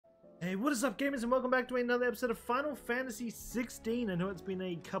Hey, what is up, gamers, and welcome back to another episode of Final Fantasy 16. I know it's been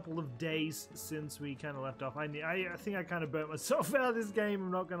a couple of days since we kind of left off. I think I kind of burnt myself out of this game, I'm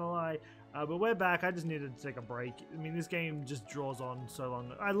not going to lie. But we're back. I just needed to take a break. I mean, this game just draws on so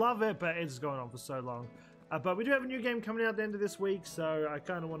long. I love it, but it's going on for so long. But we do have a new game coming out at the end of this week, so I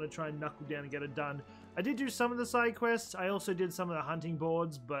kind of want to try and knuckle down and get it done. I did do some of the side quests. I also did some of the hunting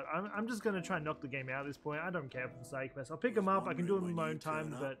boards, but I'm just going to try and knock the game out at this point. I don't care for the side quests. I'll pick them up. I can do them in my own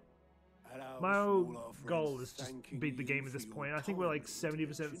time, but my whole goal is just beat the game at this point. I think we're like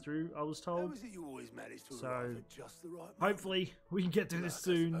 70% through, I was told. So hopefully we can get through this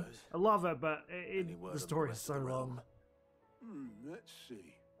soon. I love it, but the story is so long. Let's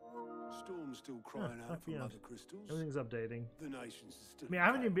see. Storm's still crying out for mother crystals. Everything's updating. The nation's still I mean, I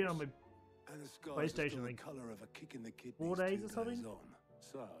haven't even been on my PlayStation PlayStation like color of a kick in the 4 days or something.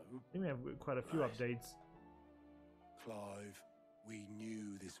 So, I think we have quite a few updates. Clive, we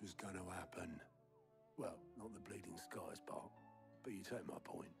knew this was going to happen. Well, not the bleeding skies part, but you take my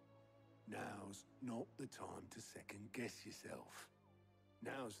point. Now's not the time to second guess yourself.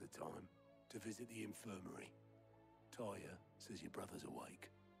 Now's the time to visit the infirmary. Taya says your brother's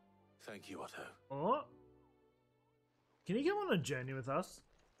awake. Thank you, Otto. Oh, can you come on a journey with us?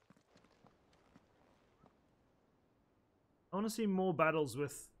 I want to see more battles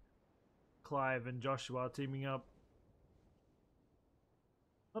with Clive and Joshua teaming up.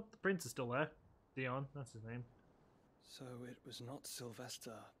 Oh, the prince is still there. Dion, that's his name. So it was not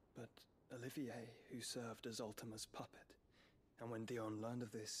Sylvester, but Olivier who served as Ultima's puppet. And when Dion learned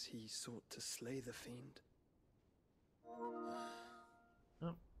of this, he sought to slay the fiend.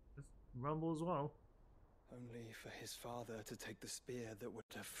 Oh, there's Rumble as well. Only for his father to take the spear that would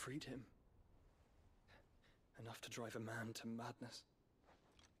have freed him. Enough to drive a man to madness.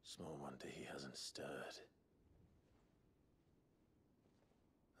 Small wonder he hasn't stirred.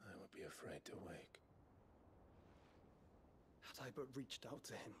 I would be afraid to wake. Had I but reached out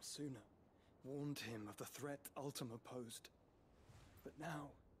to him sooner, warned him of the threat Ultima posed. But now,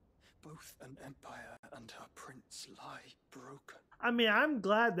 both an empire and her prince lie broken. I mean, I'm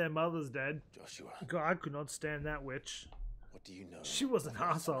glad their mother's dead. Joshua. God, I could not stand that witch. What do you know? She was an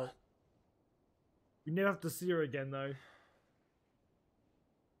asshole. We never have to see her again, though.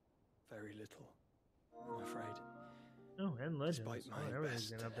 Very little, I'm afraid. Oh, and Legends. Despite my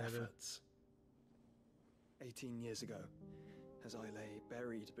Everything's best been updated. efforts. 18 years ago, as I lay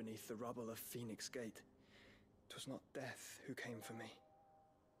buried beneath the rubble of Phoenix Gate, 'twas not death who came for me,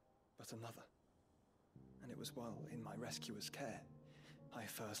 but another. And it was while in my rescuer's care, I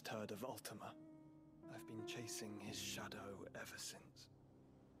first heard of Ultima. I've been chasing his shadow ever since.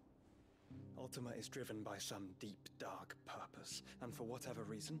 Ultima is driven by some deep, dark purpose, and for whatever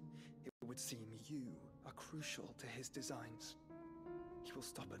reason, it would seem you are crucial to his designs. He will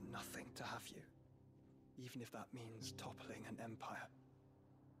stop at nothing to have you, even if that means toppling an empire.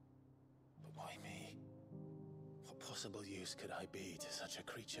 But why me? What possible use could I be to such a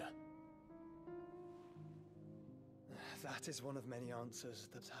creature? That is one of many answers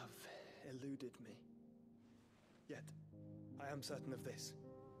that have eluded me. Yet, I am certain of this.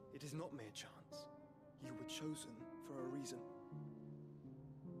 It is not mere chance. You were chosen for a reason.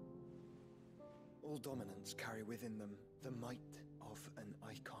 All dominants carry within them the might of an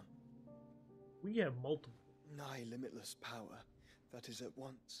Eikon. We have multiple. Nigh limitless power that is at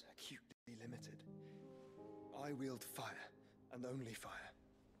once acutely limited. I wield fire, and only fire.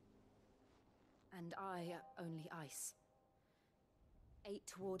 And I only ice.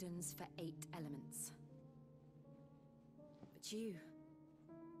 8 wardens for 8 elements. But you,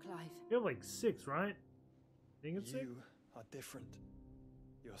 Clive. You have like 6, right? I think it's 6? You are different.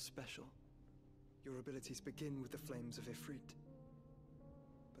 You're special. Your abilities begin with the flames of Ifrit.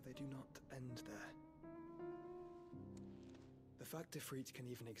 But they do not end there. The fact Ifrit can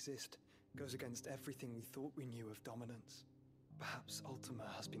even exist goes against everything we thought we knew of dominance. Perhaps Ultima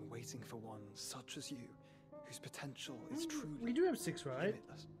has been waiting for one such as you, whose potential is truly We do have 6, right?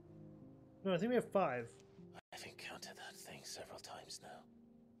 limitless. No, I think we have 5. I've encountered that thing several times now.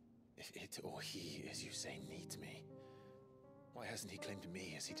 If it or he, as you say, needs me, why hasn't he claimed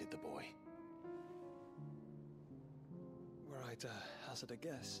me as he did the boy? Were I to hazard a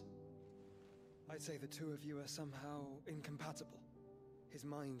guess, I'd say the two of you are somehow incompatible. His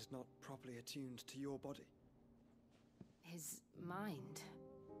mind not properly attuned to your body. His mind.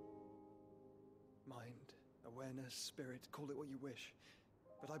 Mind, awareness, spirit, call it what you wish.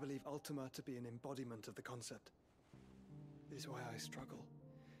 But I believe Ultima to be an embodiment of the concept. It is why I struggle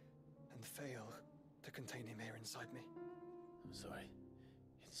and fail to contain him here inside me. I'm sorry.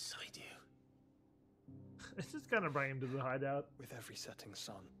 Inside you? It's just gonna bring him to the hideout. With every setting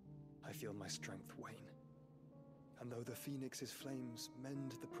sun, I feel my strength wane. And though the Phoenix's flames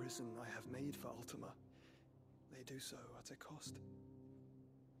mend the prison I have made for Ultima, they do so at a cost.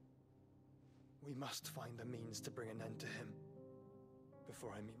 We must find a means to bring an end to him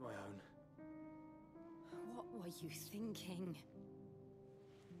before I meet my own. What were you thinking?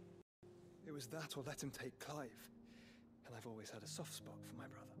 It was that or let him take Clive. And I've always had a soft spot for my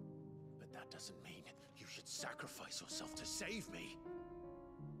brother. But that doesn't mean you should sacrifice yourself to save me.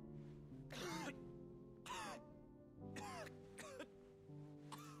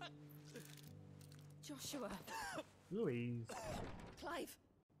 Joshua. Louise. Clive.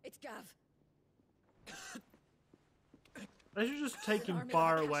 It's Gav. They should just take him Army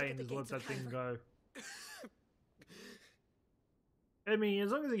far are away captured and at just the let gates that of thing Calvary. go. I mean,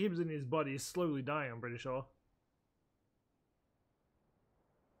 as long as he keeps it in his body, he's slowly dying, I'm pretty sure.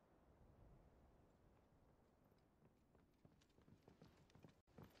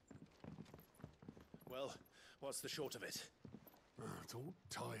 Well, what's the short of it? It's all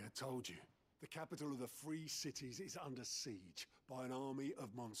Tyre told you. The capital of the Free Cities is under siege by an army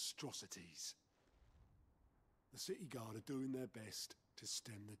of monstrosities. The city guard are doing their best to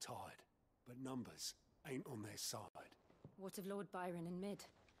stem the tide, but numbers ain't on their side. What of Lord Byron and Mid?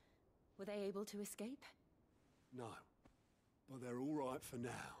 Were they able to escape? No, but they're all right for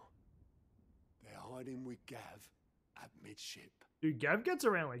now. They're hiding with Gav at midship. Dude, Gav gets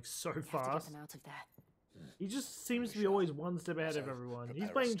around like so We have to get fast. them out of there. He just seems to be always one step ahead of So, everyone. prepare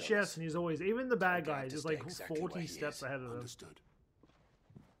He's playing us, chess Doris. and he's always, even the bad Tell Gav guys, to is stay like exactly 40 where he steps is. ahead of them. Understood.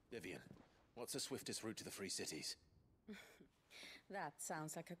 Vivian, what's the swiftest route to the Free Cities? That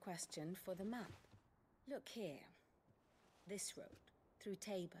sounds like a question for the map. Look here. This road, through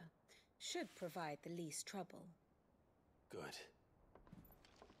Tabor, should provide the least trouble. Good.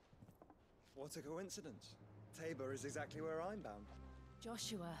 What a coincidence. Tabor is exactly where I'm bound.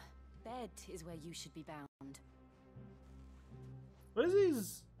 Joshua, bed is where you should be bound. Where's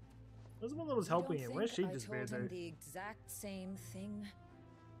his... Where's the one that was You don't helping him? Where's she think I disappeared told him to? the exact same thing?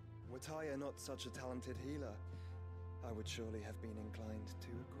 Were Tyre not such a talented healer, I would surely have been inclined to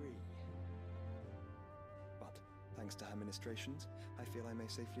agree. But, thanks to her ministrations, I feel I may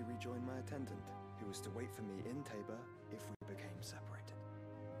safely rejoin my attendant, who was to wait for me in Tabor if we became separated.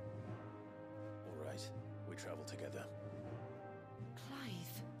 All right, we travel together.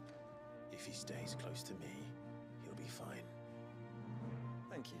 Clive. If he stays close to me, he'll be fine.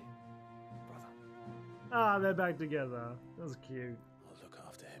 Thank you, brother. Ah, they're back together. That was cute. I'll look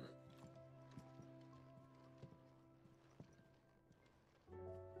after him.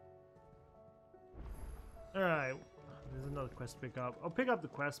 Alright, there's another quest to pick up. I'll pick up the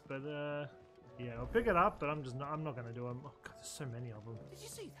quest, but yeah, I'll pick it up, but I'm not gonna do them. Oh god, there's so many of them. Did you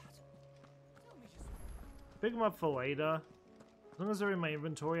see that? Tell me just... Pick them up for later. As long as they're in my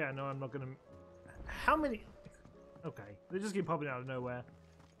inventory, I know I'm not gonna... How many... Okay, they just keep popping out of nowhere.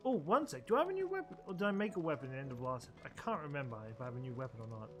 Oh, one sec. Do I have a new weapon? Or did I make a weapon at the end of last... I can't remember if I have a new weapon or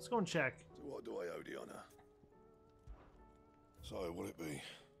not. Let's go and check. So what do I owe the honor? So, will it be?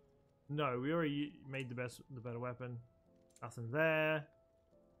 No, we already made the better weapon. Nothing there.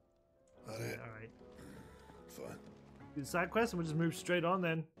 That it? Alright. Fine. Do the side quest and we'll just move straight on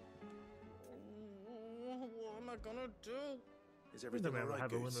then. What am I gonna do? Is We everything don't all right,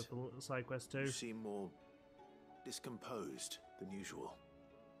 have a limit Goose? for the side quest too. You seem more discomposed than usual.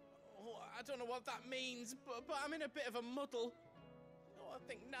 Oh, I don't know what that means, but I'm in a bit of a muddle. Oh, I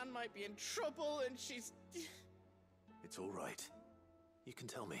think Nan might be in trouble, and she's... It's all right. You can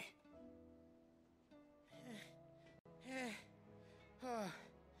tell me.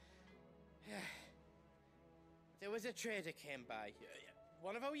 There was a trader came by.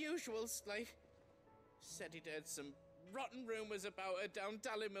 One of our usuals, like. Said he'd heard some rotten rumours about her down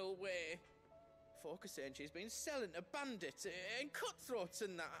Dallymill Way. Folk are saying she's been selling to bandits and cutthroats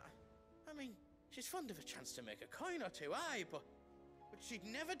and that. I mean, she's fond of a chance to make a coin or two, aye, but she'd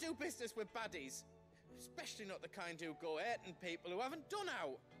never do business with baddies. Especially not the kind who go hurting people who haven't done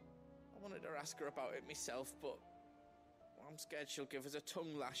out. I wanted to ask her about it myself, but I'm scared she'll give us a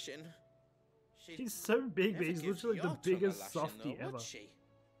tongue lashing. She'd He's so big, but never he's give literally your like the tongue a biggest lashing, softy though, ever. would she?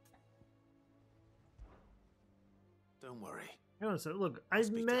 Don't worry. Hang on a sec, look, I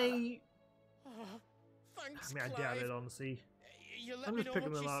Speak to her. may... Oh, thanks, I mean, I doubt it, honestly. You'll let I'm me just know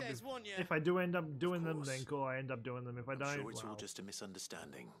picking what them she up. says, won't you? If I do end up doing them, course. then cool, I end up doing them. If I I'm don't, sure it's all well, just a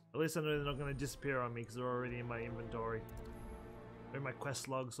misunderstanding. at least I know they're not going to disappear on me because they're already in my inventory. Or in my quest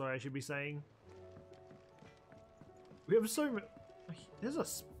log, sorry, I should be saying. We have so many... There's a...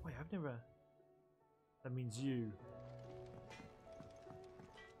 Wait, I've never... That means you.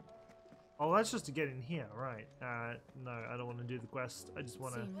 Oh, that's just to get in here, right? No, I don't want to do the quest. I just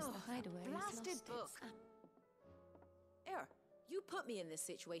want to... Seems the hideaway has blasted lost book. Here, you put me in this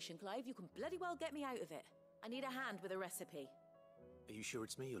situation, Clive. You can bloody well get me out of it. I need a hand with a recipe. Are you sure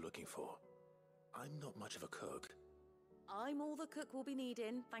it's me you're looking for? I'm not much of a cook. I'm all the cook will be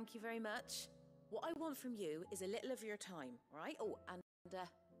needing, thank you very much. What I want from you is a little of your time, right? Oh, and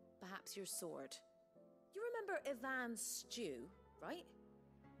perhaps your sword. You remember Ivan's stew, right?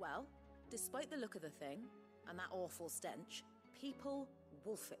 Well, despite the look of the thing, and that awful stench, people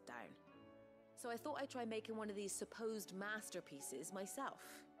wolf it down. So I thought I'd try making one of these supposed masterpieces myself.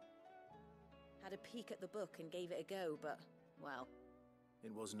 Had a peek at the book and gave it a go, but, well...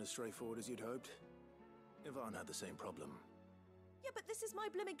 It wasn't as straightforward as you'd hoped. Ivan had the same problem. Yeah, but this is my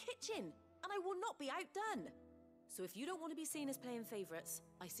blooming kitchen, and I will not be outdone. So if you don't want to be seen as playing favourites,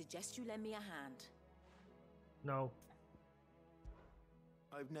 I suggest you lend me a hand. No.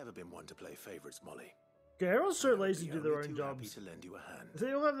 I've never been one to play favourites, Molly. Girls so I would lazy be to do their only own too happy jobs. to lend you a hand.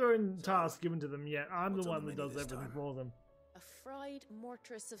 They all have their own tasks given to them, yet I'm the What's on one the that menu does this everything time? for them. A fried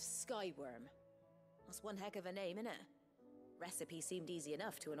mortress of skyworm. That's one heck of a name, innit? Recipe seemed easy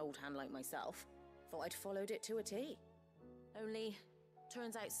enough to an old hand like myself. Thought I'd followed it to a T. Only,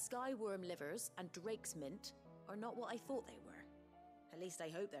 turns out skyworm livers and drake's mint are not what I thought they were. At least I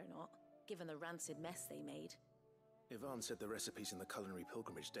hope they're not, given the rancid mess they made. Ivan said the recipes in the culinary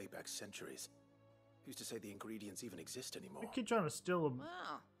pilgrimage date back centuries. Who's to say the ingredients even exist anymore? The kid trying to steal them.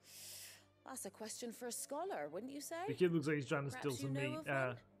 Wow. That's a question for a scholar, wouldn't you say? The kid looks like he's trying to steal Perhaps you some know meat, of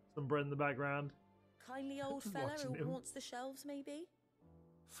one? some bread in the background. Kindly old fella Watching who him. haunts the shelves, maybe?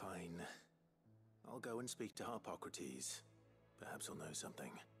 Fine. I'll go and speak to Harpocrates. Perhaps he'll know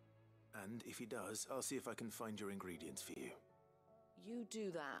something. And if he does, I'll see if I can find your ingredients for you. You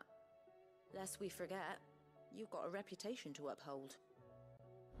do that. Lest we forget, you've got a reputation to uphold.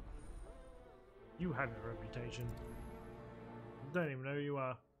 You have a reputation. Don't even know who you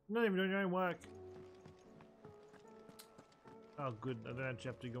are. Not even doing your own work. Oh, good. I don't actually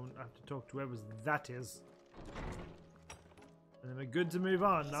have to go and have to talk to whoever that is. And then we're good to move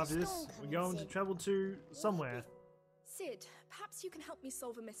on. After this, we're going to travel to somewhere. Sid, perhaps you can help me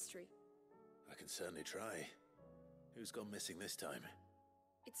solve a mystery. I can certainly try. Who's gone missing this time?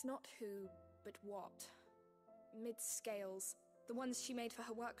 It's not who, but what. Mid-scales, the ones she made for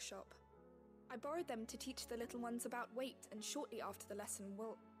her workshop. I borrowed them to teach the little ones about weight, and shortly after the lesson,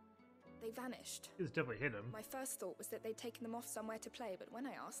 well, they vanished. It's definitely hit him. My first thought was that they'd taken them off somewhere to play, but when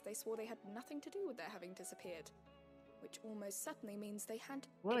I asked, they swore they had nothing to do with their having disappeared. Which almost certainly means they had.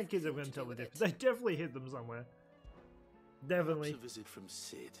 Well, the kids are going to everything tell do the with difference. They definitely hit them somewhere. Definitely. Perhaps a visit from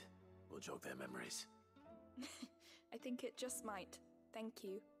Sid will jog their memories. I think it just might. Thank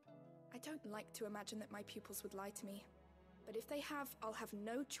you. I don't like to imagine that my pupils would lie to me. But if they have, I'll have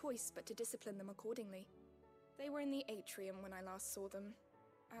no choice but to discipline them accordingly. They were in the atrium when I last saw them.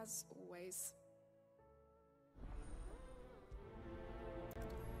 As always.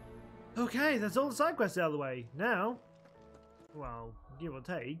 Okay, that's all the side quests out of the way. Now, well, give or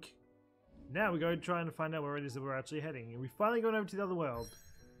take, now we go trying to find out where it is that we're actually heading. Are we finally going over to the other world?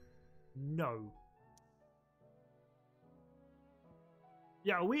 No.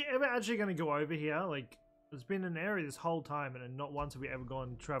 Yeah, are we ever actually going to go over here? Like, there's been an area this whole time and not once have we ever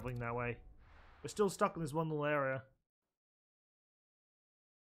gone traveling that way. We're still stuck in this one little area.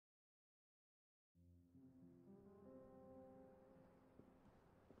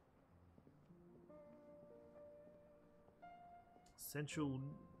 Central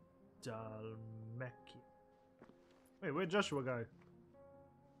Dalmecchia. Wait, where'd Joshua go?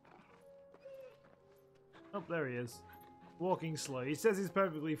 Oh, there he is. Walking slow. He says he's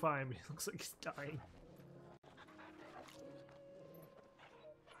perfectly fine, but he looks like he's dying.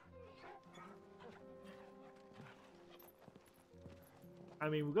 I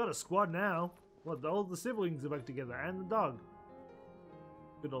mean, we've got a squad now. What, all the siblings are back together, and the dog.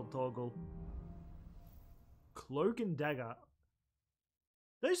 Good old Torgal. Cloak and Dagger.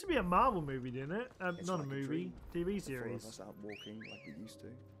 There used to be a Marvel movie, didn't it? It's Not like a a movie, dream. TV The four of series. us out walking like we used to.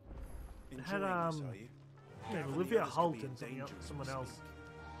 It had Enjoying this, are you? yeah, Gathering Olivia the others Holt could be and something else, dangerous someone this else.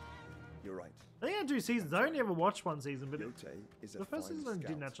 week. You're right. I think I had 2 seasons. I only ever watched 1 season, but Yote is a the first fine season I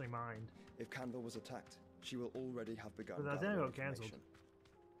didn't scout. actually mind. If Candle was attacked, she will already have begun. But I think it gathering got cancelled. information.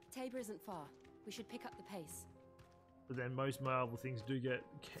 Tabor isn't far. We should pick up the pace. But then most Marvel things do get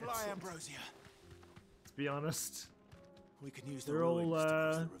Fly, cancelled. Ambrosia. To be honest, We can use the They're all, ruins to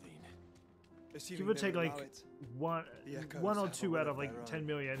cross the ravine. Assuming give or they take will like allow it, one, The Eikons one or have a 2 will out of of like their 10 own.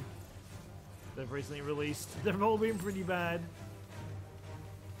 million they've recently released. They've all been pretty bad.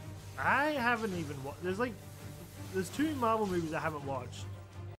 I haven't even watched. There's 2 Marvel movies I haven't watched.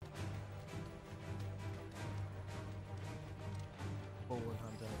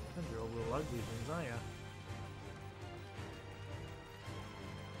 ugly things, are you?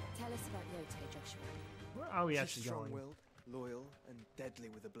 Tell us about Yote, Joshua. Where are we She's actually going? strong-willed, loyal, and deadly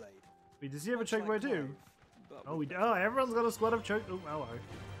with a blade. Wait, does he have a Much like chocobo too? Clive, but Oh, with oh, everyone's got a squad of choc. Oh, hello.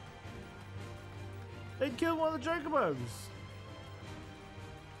 They killed one of the chocobos.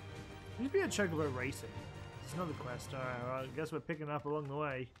 You'd be a chocobo racing. It's another quest. Alright, I guess we're picking up along the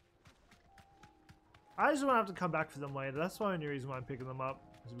way. I just want to have to come back for them later. That's the only reason why I'm picking them up.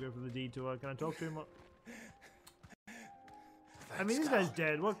 As we go for the detour. Can I talk to him? I mean, this guy's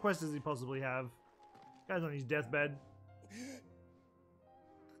dead. What quest does he possibly have? This guy's on his deathbed.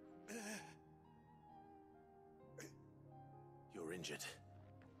 You're injured.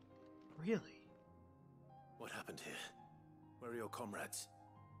 Really? What happened here? Where are your comrades?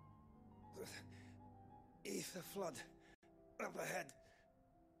 Ether flood up ahead.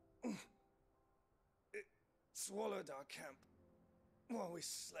 It swallowed our camp while we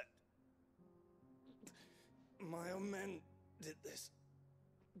slept. My own men did this.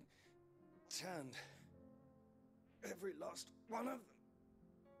 Turned every last one of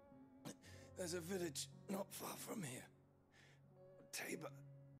them. There's a village not far from here. Tabor.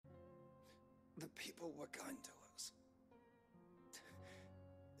 The people were kind to us.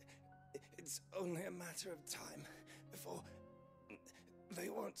 It's only a matter of time before they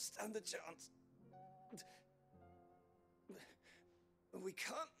won't stand a chance. We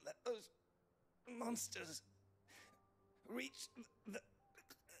can't let those monsters reach the...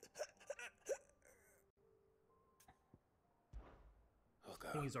 I'll go.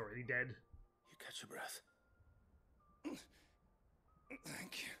 I think he's already dead. You catch your breath.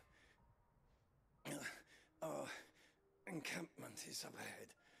 Thank you. Our encampment is up ahead.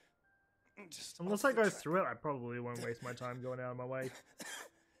 Just Unless I go through it, I probably won't waste my time going out of my way.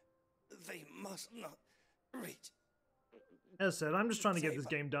 They must not reach. As I said, I'm just trying to get this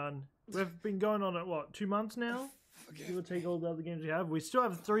game done. We've been going on at what, 2 months now? Give or take all the other games we have. We still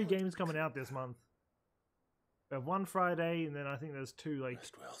have 3 games coming out this month. We have 1 Friday, and then I think there's 2 like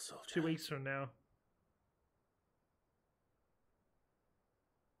Rest well, soldier. 2 weeks from now.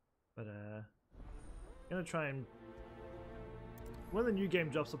 But gonna try and when the new game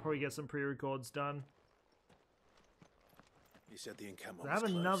drops, I'll probably get some pre-records done. You said the encampment I have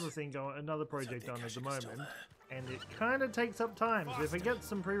was another close. thing going, another project the on at the Akashic is still moment, there. and it kind of takes up time. So if I get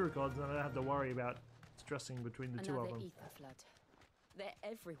some pre-records, then I don't have to worry about stressing between the 2 of Another them. ether flood. They're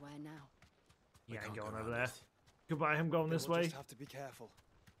everywhere now. Yeah, I'm can't going go over around there. it. Goodbye, I'm going this We'll way. just have to be careful.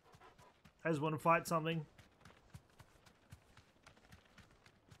 I just want to fight something.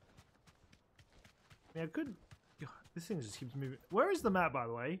 Yeah, good. God, this thing just keeps moving. Where is the map, by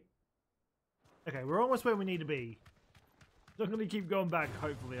the way? Okay, we're almost where we need to be. Not going to keep going back,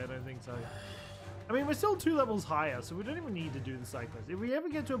 hopefully. I don't think so. I mean, we're still 2 levels higher, so we don't even need to do the side quest. If we ever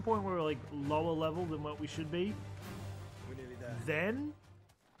get to a point where we're like lower level than what we should be, We're nearly there. then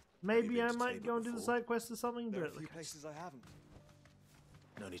maybe been I to might Tabor go and do the before? side quest or something. There are a But few like, places I haven't.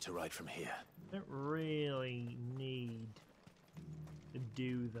 No need to ride from here. I don't really need to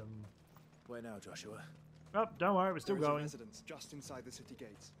do them. Where now, Joshua? Oh, don't worry, we're still There is a going. residence just inside the city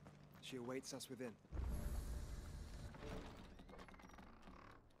gates. She awaits us within.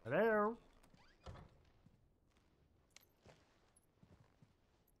 Hello.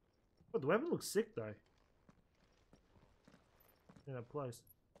 Oh, the weapon looks sick though. In up close.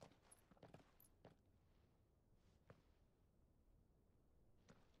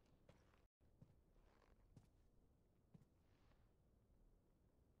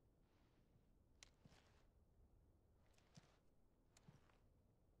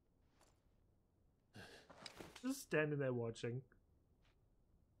 Just standing there watching.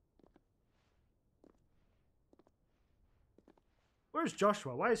 Where's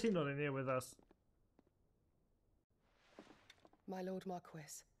Joshua? Why is he not in here with us? My Lord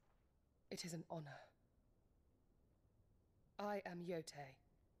Marquis, it is an honor. I am Yote,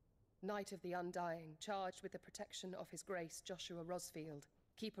 Knight of the Undying, charged with the protection of His Grace Joshua Rosfield,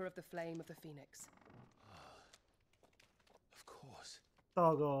 Keeper of the Flame of the Phoenix. Of course.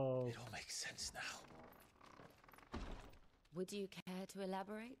 Doggo. It all makes sense now. Would you care to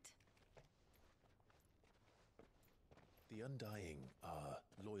elaborate? The Undying are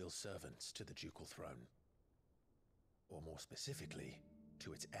loyal servants to the ducal throne. Or more specifically,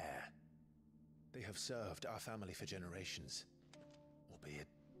 to its heir. They have served our family for generations, albeit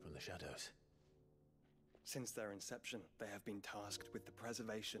from the shadows. Since their inception, they have been tasked with the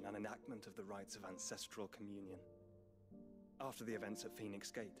preservation and enactment of the rites of ancestral communion. After the events at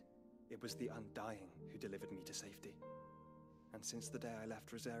Phoenix Gate, it was the Undying who delivered me to safety. And since the day I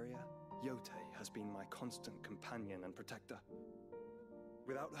left Rosaria, Yote has been my constant companion and protector.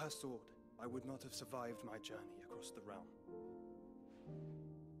 Without her sword, I would not have survived my journey across the realm.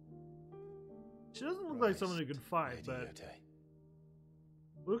 She doesn't look like someone who could fight, but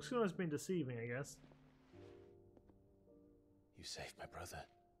looks to have been deceiving, I guess. You saved my brother.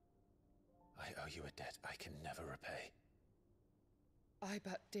 I owe you a debt I can never repay. I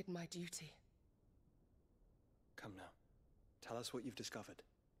but did my duty. Come now. Tell us what you've discovered.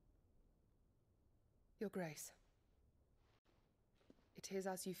 Your Grace. It is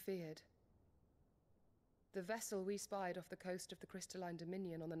as you feared. The vessel we spied off the coast of the Crystalline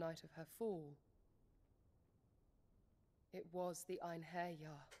Dominion on the night of her fall. It was the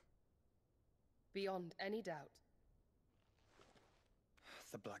Einherjar. Beyond any doubt.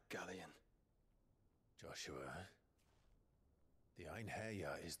 The Black Galleon. Joshua, the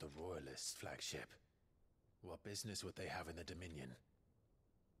Einherjar is the Royalists' flagship. What business would they have in the Dominion?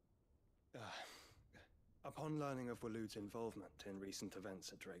 Upon learning of Waloed's involvement in recent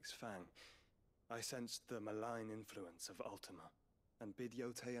events at Drake's Fang, I sensed the malign influence of Ultima, and bid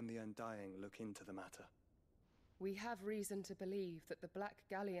Yote and the Undying look into the matter. We have reason to believe that the Black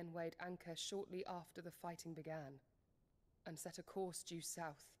Galleon weighed anchor shortly after the fighting began, and set a course due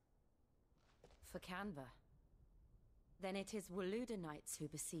south. For Canva. Then it is Waloeda knights who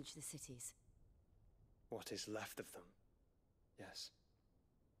besiege the cities. What is left of them, yes.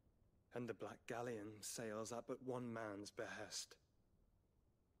 And the Black Galleon sails at but one man's behest.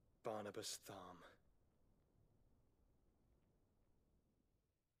 Barnabas Tharm.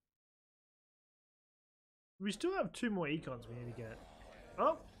 We still have 2 more Eikons we need to get.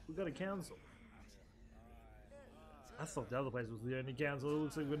 Oh, we got a council. I thought the other place was the only council. It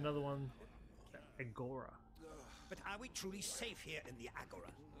looks like we've got another one. Agora. But are we truly safe here in the Agora?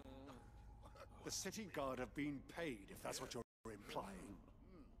 The city guard have been paid, if that's what you're implying.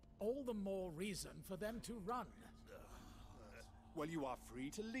 All the more reason for them to run. Well, you are free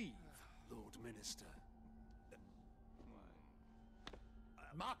to leave, Lord Minister.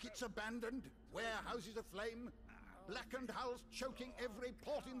 Markets abandoned, warehouses aflame, blackened hulls choking every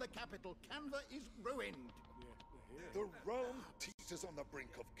port in the capital. Canva is ruined. The realm teeters on the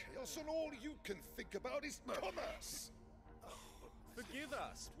brink of chaos, and all you can think about is commerce! Forgive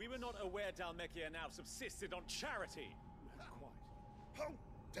us. We were not aware Dhalmekia now subsisted on charity. How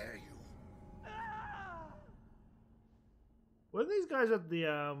dare you? Were these guys at the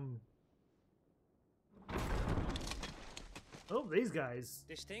Oh, these guys.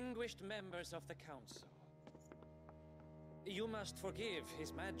 Distinguished members of the council. You must forgive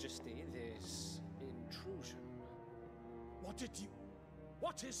His Majesty this intrusion.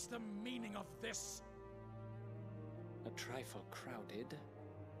 What is the meaning of this? A trifle crowded,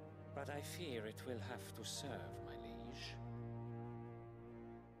 but I fear it will have to serve, my liege.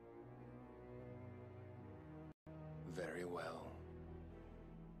 Very well.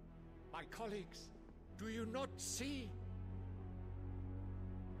 My colleagues, do you not see?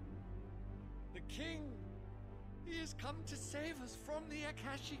 The king! He has come to save us from the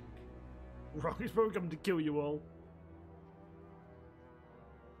Akashic. Rocky's probably coming to kill you all.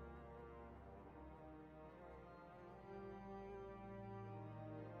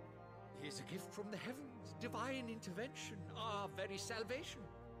 He is a gift from the heavens, divine intervention, our very salvation.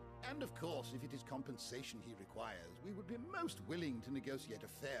 And of course, if it is compensation he requires, we would be most willing to negotiate a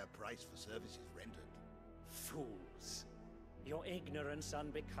fair price for services rendered. Fools! Your ignorance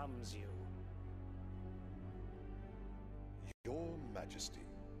unbecomes you. Your Majesty,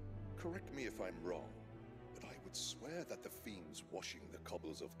 correct me if I'm wrong, but I would swear that the fiends washing the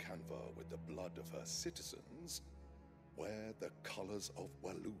cobbles of Canva with the blood of her citizens wear the colors of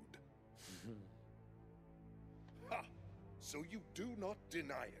Waloed. Ha! So you do not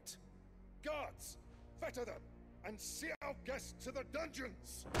deny it. Guards, fetter them, and see our guests to the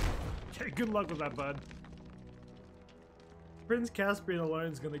dungeons! Okay, good luck with that, bud. Prince Caspian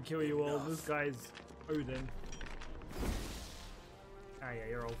alone is gonna kill you all. This guy's Odin. Ah, yeah,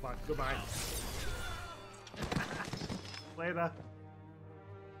 you're all fucked. Goodbye. Later.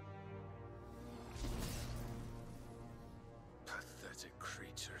 Pathetic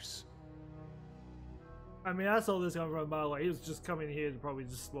creatures. I mean, I saw this coming from a mile away. He was just coming here to probably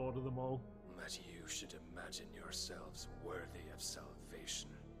just slaughter them all. That you should imagine yourselves worthy of salvation.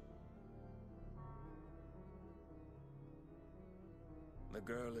 The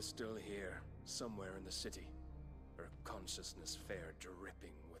girl is still here, somewhere in the city. Her consciousness fair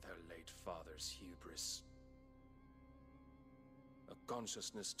dripping with her late father's hubris. A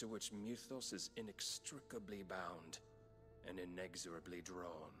consciousness to which Mythos is inextricably bound and inexorably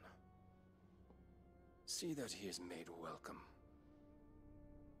drawn. See that he is made welcome.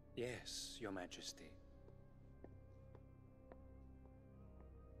 Yes, Your Majesty.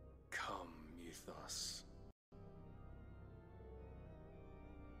 Come. ethos.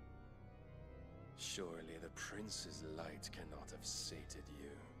 Surely the prince's light cannot have sated you.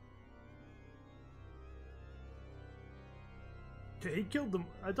 Okay, he killed them.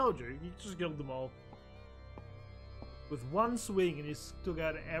 I told you, he just killed them all. With one swing, and he took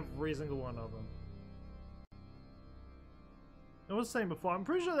out every single one of them. I was saying before, I'm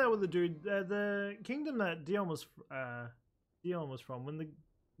pretty sure they were the dude, the kingdom that Dion was from. When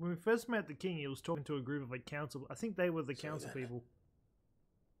we first met the king, he was talking to a group of like council. I think they were the council people.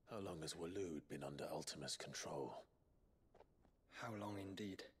 How long has Waloed been under Ultima's control? How long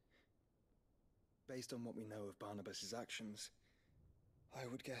indeed? Based on what we know of Barnabas's actions, I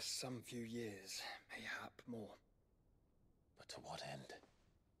would guess some few years, mayhap more. But to what end?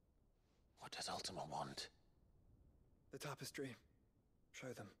 What does Ultima want? The tapestry.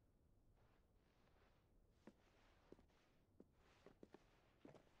 Show them.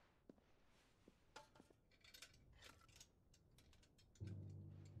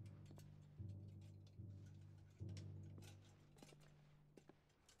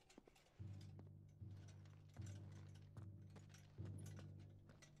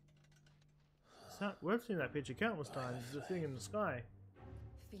 We've seen that picture countless times. The thing in the sky.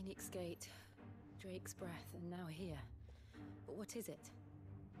 Phoenix Gate, Drake's breath, and now here. But what is it?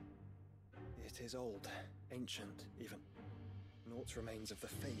 It is old, ancient even. Naught remains of the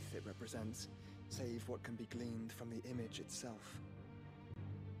faith it represents, save what can be gleaned from the image itself.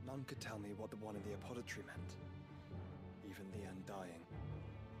 None could tell me what the one in the apothecary meant, even the Undying.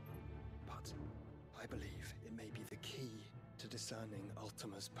 But I believe it may be the key to discerning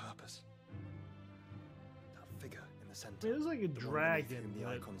Ultima's purpose. Figure in the center. It was like a dragon. The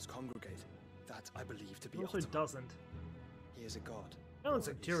Eikons congregate. That I believe to be also Ultima. Doesn't. He is a god. That looks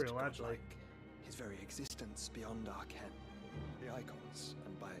like Tyrael, actually. His very existence beyond our ken. The Eikons,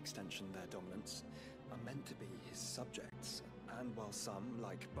 and by extension their dominance, are meant to be his subjects. And while some,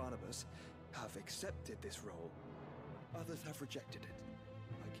 like Barnabas, have accepted this role, others have rejected it.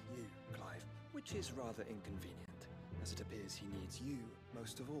 Like you, Clive, which is rather inconvenient, as it appears he needs you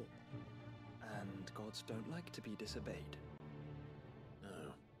most of all. And gods don't like to be disobeyed.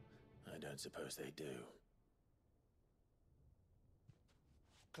 No, I don't suppose they do.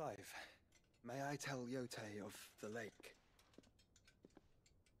 Clive, may I tell Yotei of the lake?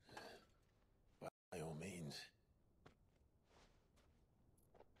 By all means.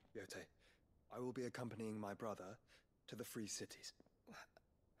 Yotei, I will be accompanying my brother to the Free Cities.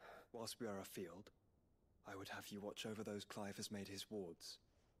 Whilst we are afield, I would have you watch over those Clive has made his wards.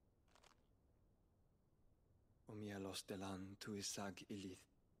 Omielos delan tuisag ilith.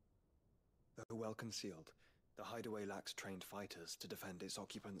 Though well concealed, the hideaway lacks trained fighters to defend its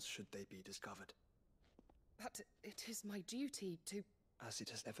occupants should they be discovered. But it is my duty to... As it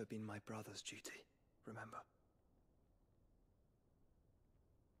has ever been my brother's duty, remember.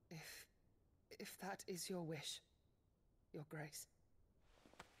 If that is your wish, your grace.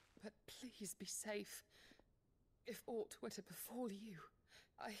 But please be safe. If aught were to befall you,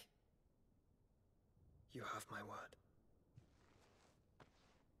 You have my word.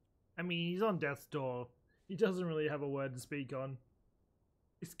 I mean, he's on death's door. He doesn't really have a word to speak on.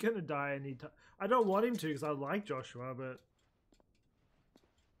 He's gonna die any time. I don't want him to because I like Joshua, but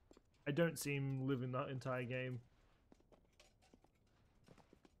I don't see him living that entire game.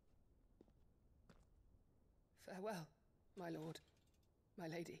 Farewell, my lord, my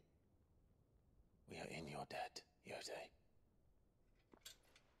lady. We are in your debt, Yotei.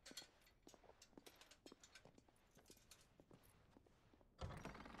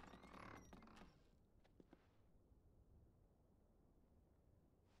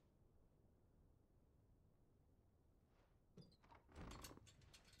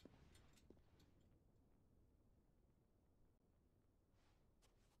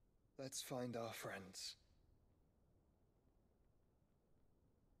 Let's find our friends.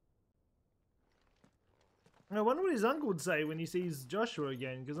 I wonder what his uncle would say when he sees Joshua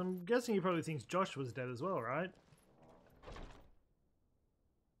again, because I'm guessing he probably thinks Joshua's dead as well, right?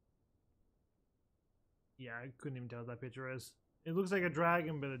 Yeah, I couldn't even tell what that picture is. It looks like a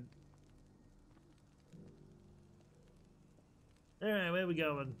dragon, but it... Alright, where are we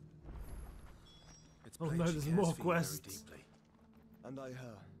going? Oh no, there's more quests. And I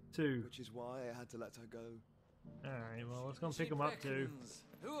her. Two. Which is why I had to let her go. Alright, well, let's go and pick them up too.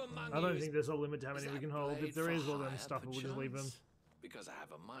 I don't think there's a limit to how many we can hold. If there is, well then stuff it, we'll just leave them. Because I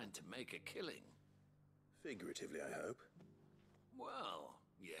have a mind to make a killing. Figuratively, I hope. Well,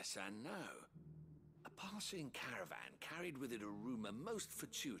 yes and no. A passing caravan carried with it a rumor most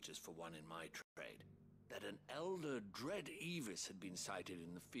fortuitous for one in my trade. that an elder Dread Evis had been sighted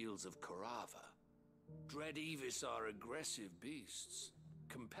in the fields of Korava. Dread Evis are aggressive beasts.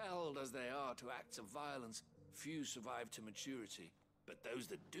 Compelled as they are to acts of violence, few survive to maturity, but those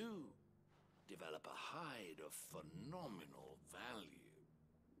that do develop a hide of phenomenal value.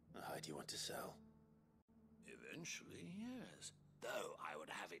 A hide you want to sell? Eventually, yes. Though I would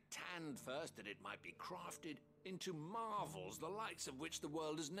have it tanned first that it might be crafted into marvels the likes of which the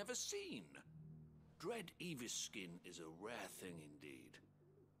world has never seen. Dread Evis skin is a rare thing indeed.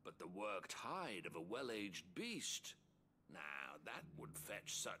 But the worked hide of a well-aged beast, now that would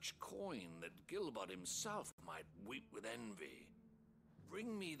fetch such coin that Gilbert himself might weep with envy.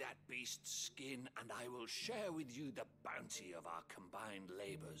 Bring me that beast's skin, and I will share with you the bounty of our combined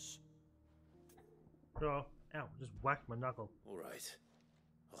labors. Oh, ow, just whacked my knuckle. All right.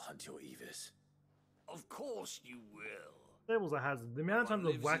 I'll hunt your Evis. Of course you will. Stable's a hazard. The amount of times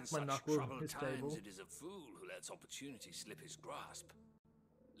I've whacked my knuckle is stable. It is a fool who lets opportunity slip his grasp.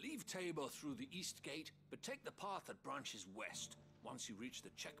 Leave Tabor through the east gate, but take the path that branches west. Once you reach the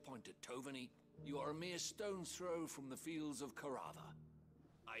checkpoint at Tovani, you are a mere stone's throw from the fields of Korava.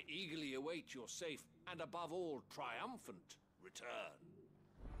 I eagerly await your safe, and above all, triumphant return.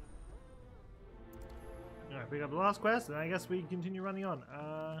 Alright, pick up the last quest, and I guess we continue running on.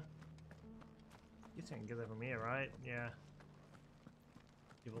 Guess I can get that from here, right? Yeah.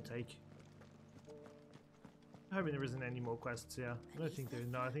 Give or take. I'm hoping there isn't any more quests here. I don't think there is.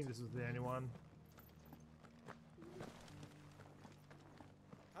 No, I think this is the only one.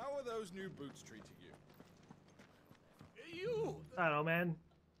 How are those new boots treating you? You! I don't know, man.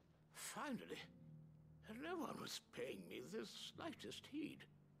 Finally. No one was paying me the slightest heed.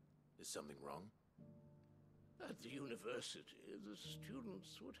 Is something wrong? At the university, the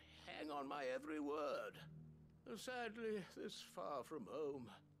students would hang on my every word. Sadly, this far from home,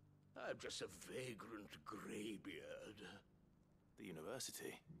 I'm just a vagrant greybeard. The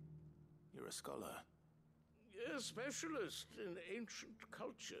university? You're a scholar. A specialist in ancient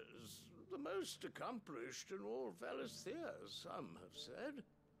cultures. The most accomplished in all Valisthea, some have said.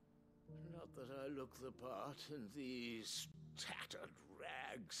 Not that I look the part in these tattered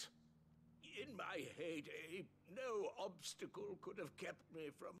rags. In my heyday, no obstacle could have kept me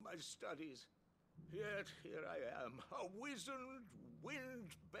from my studies. Yet here I am, a wizened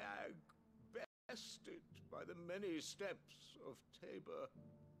windbag, bested by the many steps of Tabor.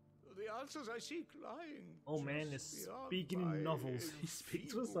 The answers I seek lying. Oh man, is speaking in novels. He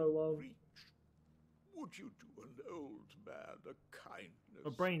speaks for so long. Reach. Would you do an old man a kindness?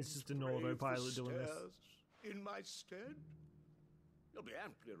 My brain's just an autopilot doing this. In my stead? You'll be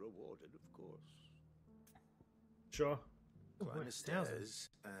amply rewarded, of course. Sure. Climb the stairs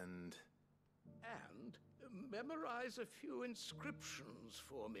and memorize a few inscriptions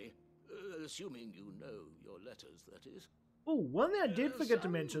for me. Assuming you know your letters, that is. Oh, one thing I did forget to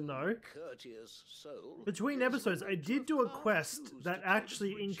mention though. Courteous soul. Between episodes, I did do a quest that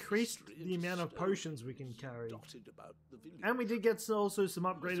actually increased the amount of potions we can carry. And we did get also some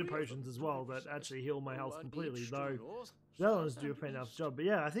upgraded potions as well that actually heal my health completely, though the other ones do a fair enough job. But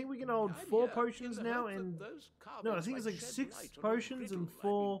yeah, I think we can hold 4 potions now, and no, I think it's like 6 potions and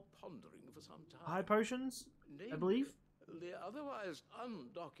 4 high potions, I believe. The otherwise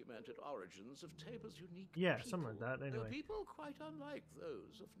undocumented origins of Tabor's unique yeah, people. something like that, anyway. People quite unlike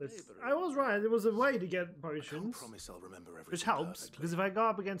those of neighboring. I was right, there was a way to get potions. I promise I'll remember everything which helps, perfectly. because if I go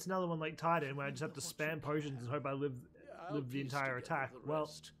up against another one like Titan, where I just have to spam potions and hope I live the entire attack,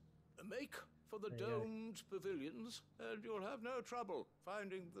 well... Make for the domed pavilions, and you'll have no trouble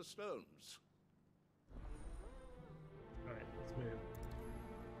finding the stones. Alright, let's move.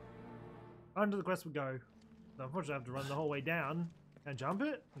 Under the quest we go. So unfortunately I have to run the whole way down. Can I jump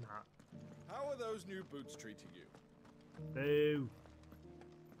it? Nah. How are those new boots treating you? Boo.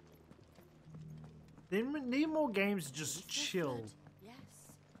 They need more games to just chill. Yes.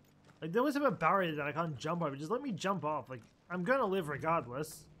 Like, they always have a barrier that I can't jump over. Just let me jump off. Like, I'm gonna live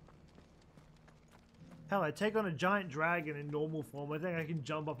regardless. Hell, I take on a giant dragon in normal form. I think I can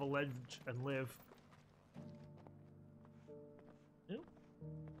jump off a ledge and live.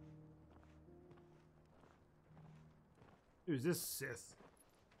 Who's this Sith?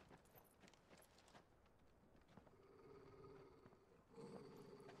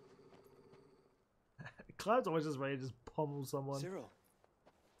 Clive's always just ready to just pummel someone. Cyril,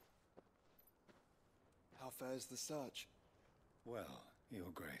 how fares the search? Well,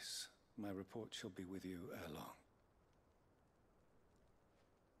 Your Grace, my report shall be with you ere long.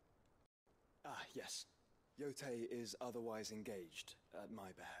 Ah, yes. Yote is otherwise engaged at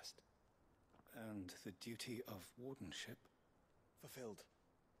my behest. And the duty of wardenship? Fulfilled.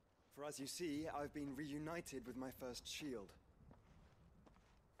 For as you see, I've been reunited with my first shield.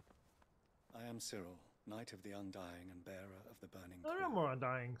 I am Cyril, Knight of the Undying and bearer of the Burning I Quill. don't more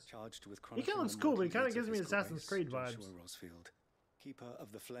Undyings. Charged with He chronicling kind of looks the cool, but he mortal kind of deeds gives me his Assassin's grace, Creed vibes. Joshua Rosfield, keeper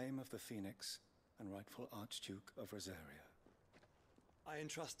of the Flame of the Phoenix and rightful Archduke of Rosaria. I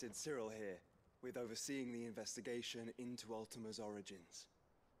entrusted Cyril here with overseeing the investigation into Ultima's origins.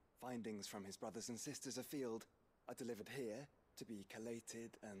 Findings from his brothers and sisters afield are delivered here to be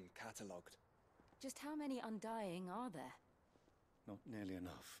collated and catalogued. Just how many Undying are there? Not nearly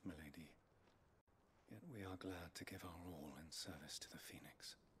enough, milady. Yet we are glad to give our all in service to the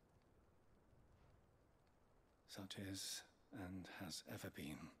Phoenix. Such is, and has ever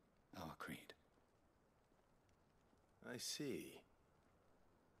been, our creed. I see.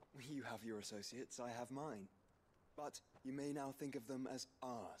 You have your associates, I have mine. But you may now think of them as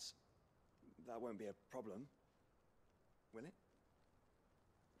ours. That won't be a problem, will it?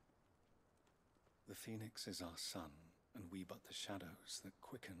 The Phoenix is our sun, and we but the shadows that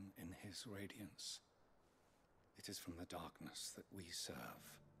quicken in his radiance. It is from the darkness that we serve,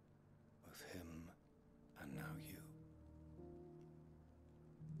 both him and now you.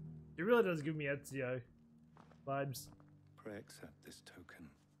 It really does give me Ezio vibes. Pray accept this token.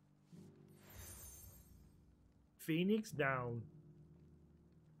 Phoenix down.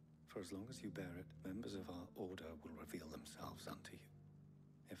 For as long as you bear it, members of our order will reveal themselves unto you,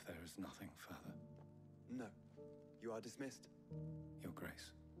 if there is nothing further. No. You are dismissed. Your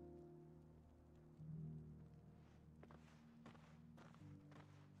Grace.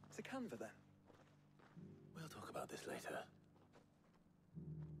 To Canva, then. We'll talk about this later.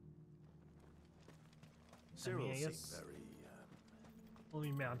 Cyril seems very... Let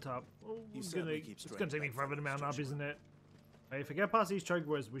me mount up. Oh, You it's certainly gonna, keep it's straight gonna take me back forever to from mount up, Joshua. isn't it? Hey, if I get past these choke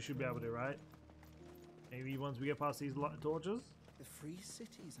words, we should be able to, right? Maybe once we get past these torches? The free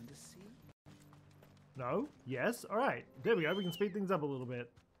cities under sea? No? Yes? Alright. There we go. We can speed things up a little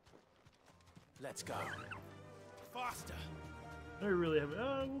bit. Let's go. Faster! No, we really haven't.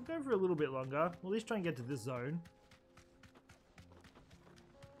 We'll go for a little bit longer. We'll at least try and get to this zone.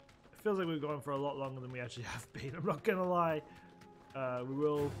 It feels like we've gone for a lot longer than we actually have been. I'm not gonna lie. We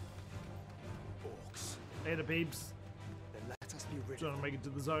will. Orcs. Later, peeps. Then let us be rid Trying to make it to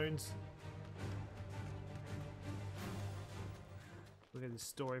the zones. Look at this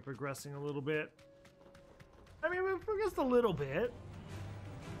story progressing a little bit. I mean, we've progressed a little bit.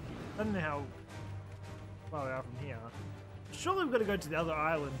 I don't know how far we are from here. Surely we've got to go to the other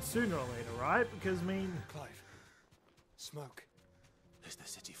island sooner or later, right? Because, I mean... Clive. Smoke. Is the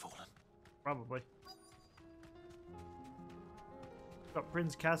city fallen? Probably. Got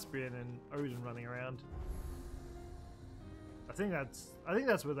Prince Caspian and Odin running around. I think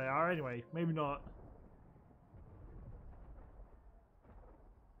that's where they are anyway. Maybe not.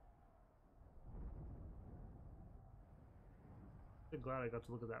 I'm glad I got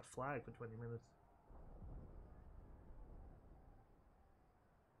to look at that flag for 20 minutes.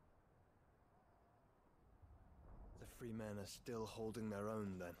 The free men are still holding their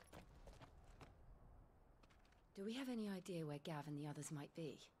own, then. Do we have any idea where Gav and the others might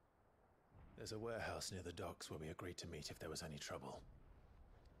be? There's a warehouse near the docks where we agreed to meet if there was any trouble.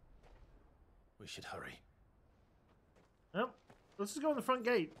 We should hurry. Well, let's just go on the front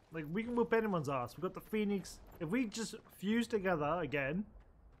gate. Like, we can whoop anyone's ass. We've got the Phoenix. If we just fuse together again,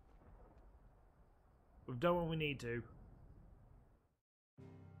 we've done what we need to.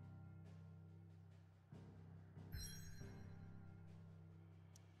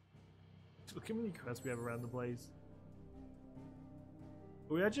 Look how many quests we have around the place.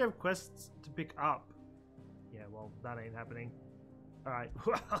 We actually have quests to pick up. Yeah, well, that ain't happening. Alright,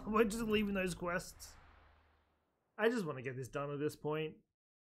 we're just leaving those quests. I just want to get this done at this point.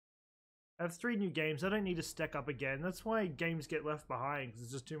 I have 3 new games. I don't need to stack up again. That's why games get left behind, because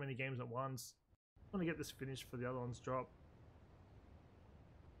there's just too many games at once. I want to get this finished for the other ones drop.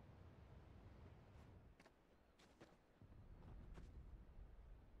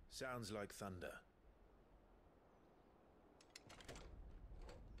 Sounds like thunder.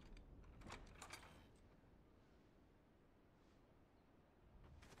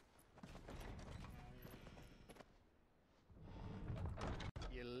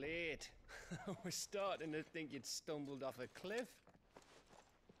 You're late. We're starting to think you'd stumbled off a cliff.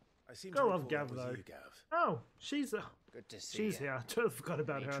 I seem Gotta to love recall Gav it was though. you, Gav. Oh, she's Good to see she's you. here. I totally forgot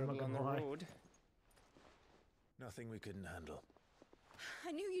about Any her. I'm not trouble gonna on lie. the road? Nothing we couldn't handle.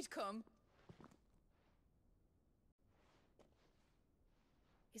 I knew you'd come.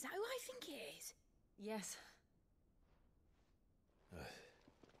 Is that who I think it is? Yes.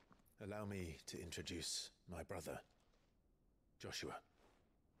 Allow me to introduce my brother, Joshua.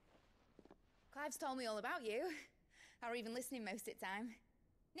 Clive's told me all about you. Or even listening most of the time.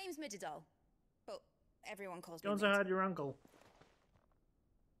 Name's Mididol, but everyone calls me Don't Mid. say hi to your uncle.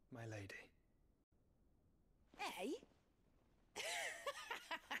 My lady. Hey?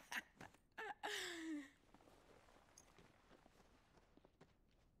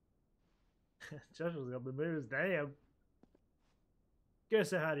 Joshua's got the moves, damn. Go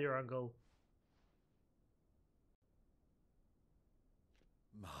say hi to your uncle.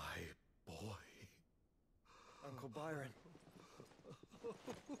 My boy. Uncle Byron.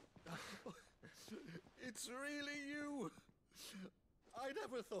 It's really you. I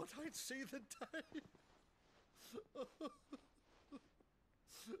never thought I'd see the day.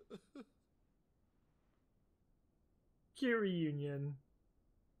 Cute reunion.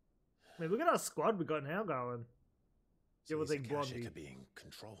 I mean, look at our squad we got now going. So Give or these take Akashic Blondie. are being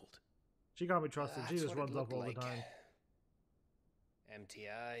controlled. She can't be trusted. She That's just what it runs off looked all like. the time. Empty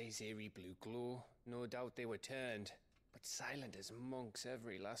eyes, eerie blue glow. No doubt they were turned, but silent as monks,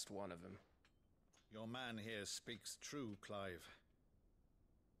 every last one of them. Your man here speaks true, Clive.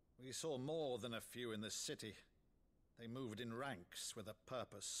 We saw more than a few in the city. They moved in ranks with a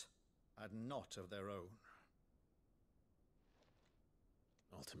purpose, and not of their own.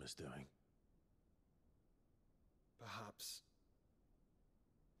 Ultima's doing. Perhaps.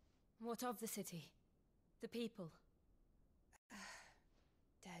 What of the city? The people?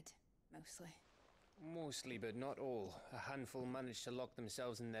 Dead, mostly. Mostly, but not all. A handful managed to lock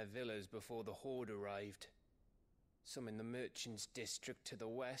themselves in their villas before the Horde arrived. Some in the Merchants' District to the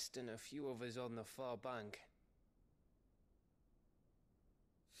west, and a few others on the far bank.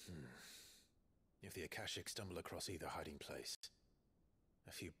 If the Akashic stumble across either hiding place,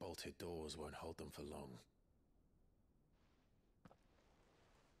 a few bolted doors won't hold them for long.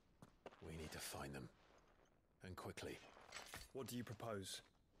 We need to find them. And quickly. What do you propose?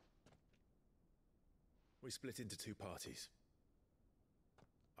 We split into two parties.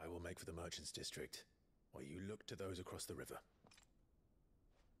 I will make for the Merchants' District, while you look to those across the river.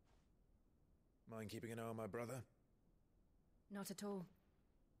 Mind keeping an eye on my brother? Not at all.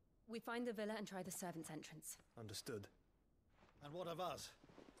 We find the villa and try the servants' entrance. Understood. And what of us?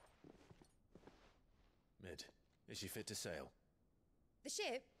 Mid, is she fit to sail? The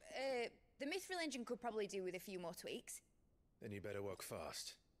ship, the Mithril engine could probably do with a few more tweaks. Then you better work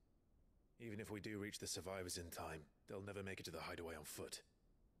fast. Even if we do reach the survivors in time, they'll never make it to the hideaway on foot.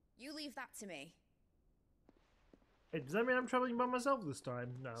 You leave that to me. Hey, does that mean I'm traveling by myself this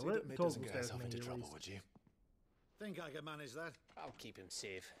time? No, See let that Mid Torgal doesn't get stay with herself me into at trouble, least. would you? Think I can manage that? I'll keep him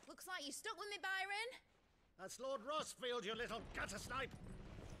safe. Looks like you stuck with me, Byron. That's Lord Rosfield, you little gutter snipe!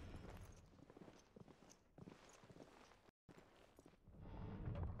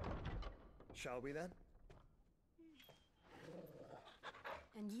 Shall we then?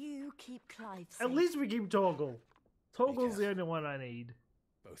 And you keep Clive safe. At least we keep Torgal. Torgal's the only one I need.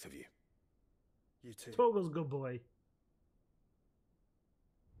 Both of you. You too. Torgal's a good boy.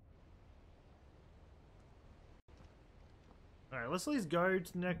 Alright, let's at least go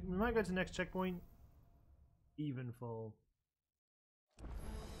to next. We might go to the next checkpoint. Evenfall.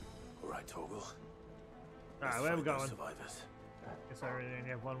 Alright, Torgal. Alright, where are we going? Survivors. Guess I really only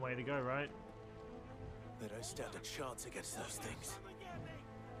have one way to go, right? They don't stand a chance against those things.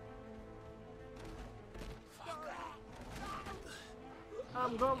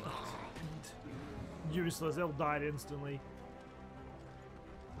 I'm gone. Useless, they'll die instantly.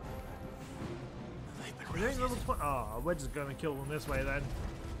 They ain't level 20. Oh, we're just gonna kill them this way then.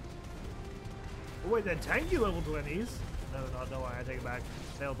 Oh, wait, they're tanky level 20s. No, they're not. Don't worry, I take it back.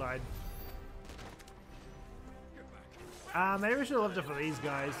 They all died. Maybe we should have left it for these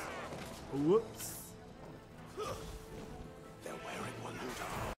guys. Whoops. They're wearing one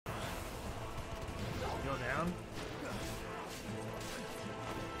down. You're down.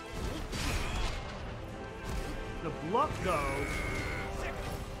 The block though.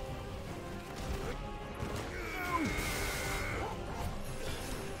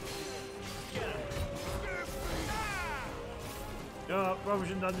 Oh, probably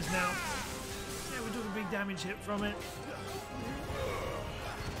shouldn't have done this now. Yeah, we took a big damage hit from it.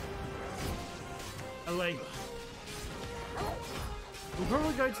 Away. We'll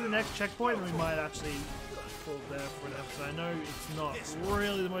probably go to the next checkpoint and we might actually fall there for an episode. I know it's not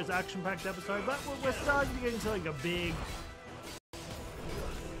really the most action-packed episode, but we're starting to get into like a big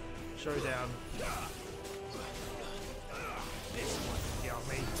showdown. Yeah,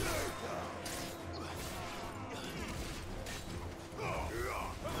 me.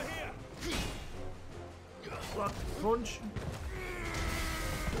 Block, punch.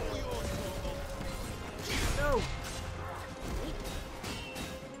 No.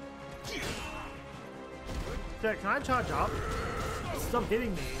 Can I charge up? Stop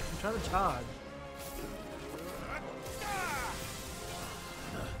hitting me. I'm trying to charge.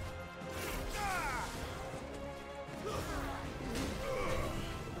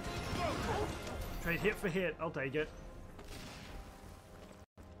 Trade hit for hit. I'll take it.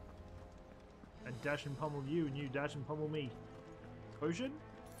 And dash and pummel you, and you dash and pummel me. Potion?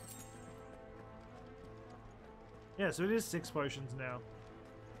 Yeah, so it is 6 potions now.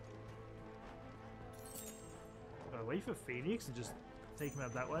 Wait for Phoenix and just take him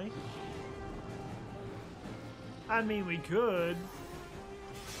out that way? I mean, we could.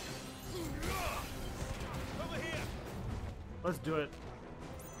 Let's do it.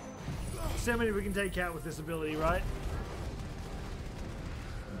 So many we can take out with this ability, right?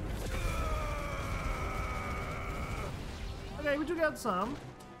 Okay, we took out some.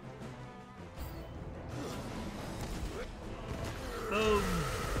 Boom.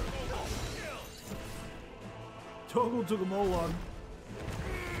 Toggle took them all on.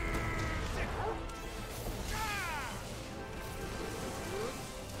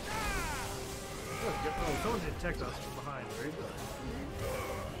 Oh, someone detected us from behind, right?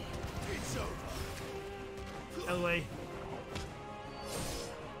 Elway.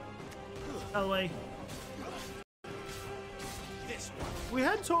 Elway. We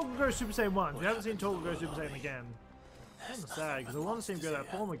had Toggle go Super Saiyan once. We haven't seen Toggle go Super Saiyan again. I'm sad because I want to see him go that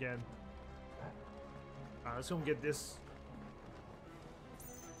form again. Alright, let's go and get this.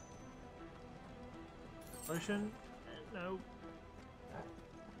 Potion? No.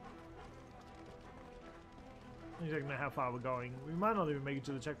 I don't know how far we're going. We might not even make it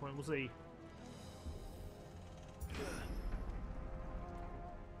to the checkpoint. We'll see.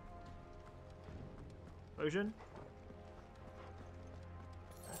 Potion?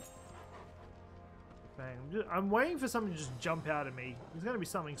 Bang. I'm waiting for something to just jump out at me. There's going to be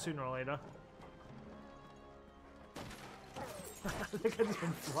something sooner or later. I think I've just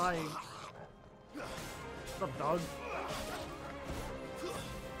been flying. What's up, dog?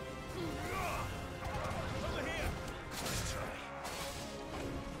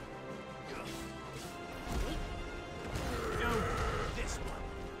 Go. This one.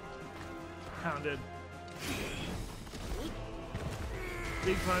 Pounded.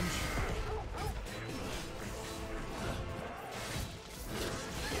 Big punch.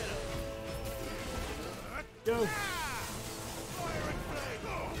 Go.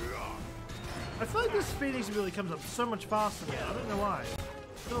 I feel like this Phoenix ability comes up so much faster now. I don't know why. I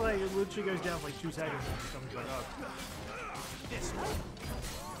feel like it literally goes down for like 2 seconds and it comes back up.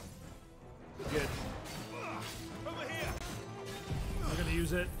 Good. I'm gonna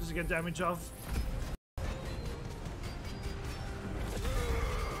use it just to get damage off.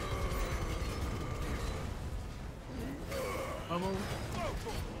 Pummel.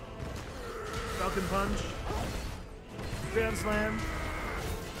 Falcon punch. Ground slam.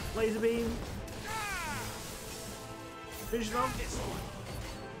 Laser beam. Finish it off.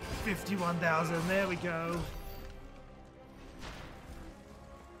 51,000. There we go.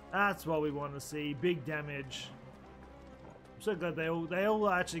 That's what we want to see. Big damage. I'm so glad they all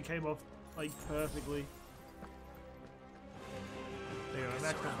actually came off like perfectly. There you go.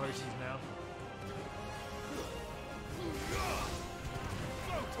 Max on potions now.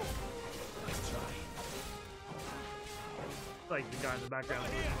 Like the guy in the background,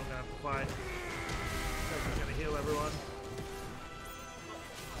 we're gonna have to fight. He's gonna heal everyone.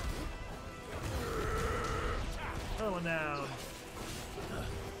 Another one down.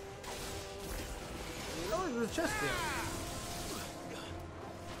 Oh, there's a chest there.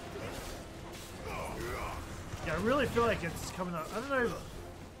 Yeah, I really feel like it's coming up. I don't know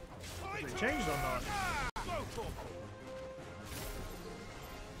if it changed or not.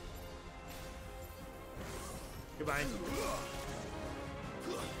 Goodbye.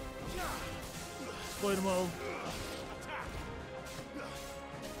 Exploit them all.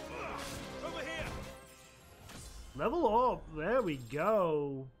 Level up. There we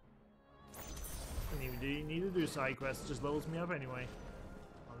go. Don't even need to do side quests. It just levels me up anyway.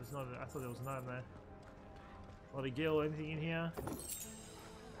 Oh, there's not. I thought there was none there. A lot of gil. Anything in here?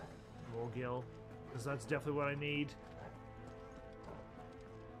 More gil, because that's definitely what I need.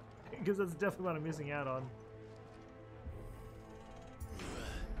 Because that's definitely what I'm missing out on.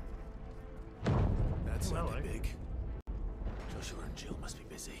 That's something big. Joshua and Jill must be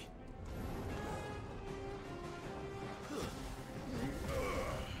busy.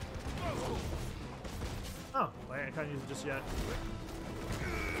 Oh, wait, I can't use it just yet.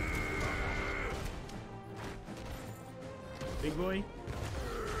 Big boy.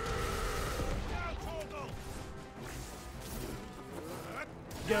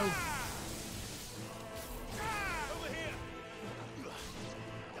 Go.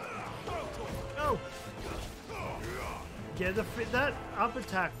 Yeah, that up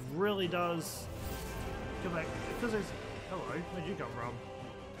attack really does come back. Because it's... Hello, where'd you come from?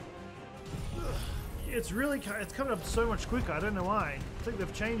 It's really... It's coming up so much quicker. I don't know why. I think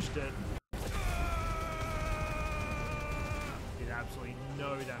they've changed it. Did absolutely no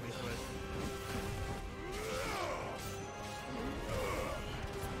damage to it.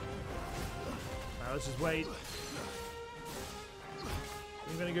 Let's just wait.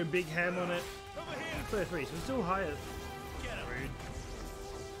 I'm gonna go big ham on it. 33, so we're still higher. Rude.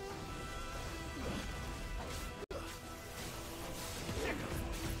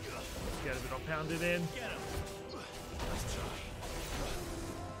 Let's get a bit of pounded in.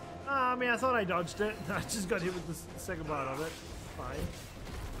 I mean, I thought I dodged it. I just got hit with the second part of it. Fine.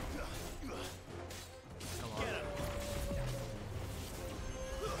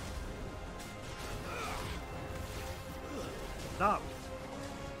 Up.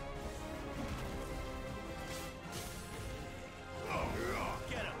 Oh,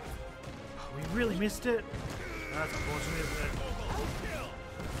 we really missed it. That's unfortunate, isn't it?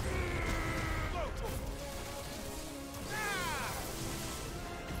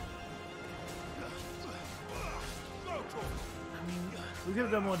 I mean, we could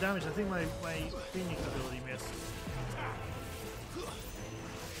have done more damage. I think my Phoenix ability missed.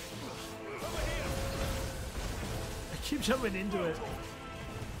 Keep jumping into it.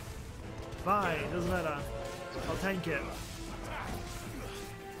 Fine, doesn't matter. I'll tank it.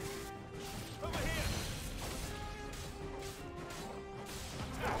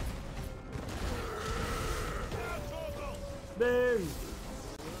 Boo!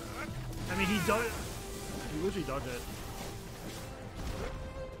 I mean, he literally dodged it.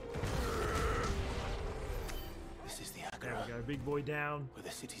 This is the Agora. There we go, big boy down. Where the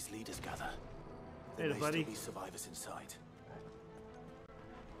city's leaders gather. Hey, buddy. Be survivors inside.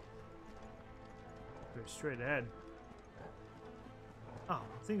 Go straight ahead. Oh,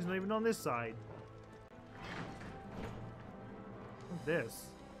 thing's not even on this side. What's this?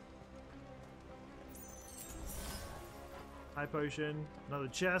 High potion, another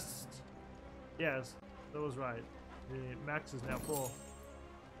chest. Yes, that was right. The max is now 4.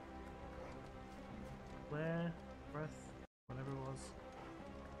 Flare, breath, whatever it was.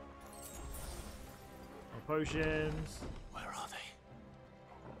 Potions. Where are they?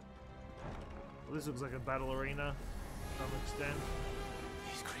 Well, this looks like a battle arena to some extent.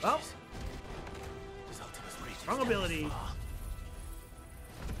 These creatures. Oh! His Ultimus reaches Wrong ability.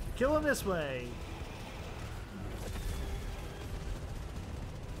 Kill him this way.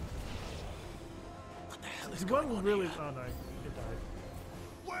 What the hell is one going really? on here? Oh no, it died.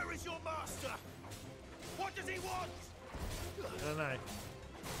 Where is your master? What does he want? I don't know.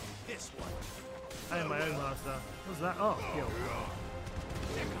 This one. I am my own master. What's that? Oh, kill.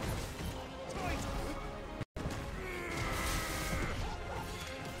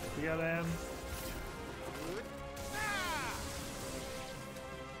 We got them.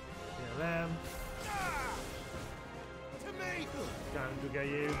 Yeah, them. To me. Going to get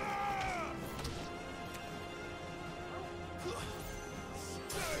you.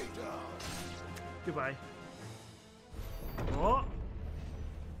 Stay down. Goodbye. What?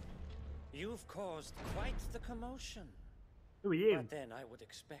 You've caused quite the commotion. Who are you? But then I would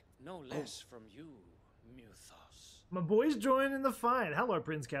expect no less from you, Muthos. My boy's joining the fight. Hello,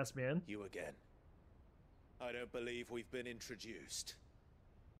 Prince Caspian. You again. I don't believe we've been introduced.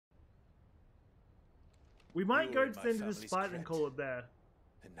 We might You go were to in the my end of this family's fight and credit. call it there.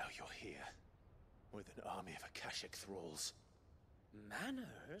 And now you're here. With an army of Akashic thralls.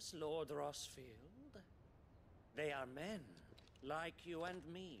 Manners, Lord Rosfield? They are men, like you and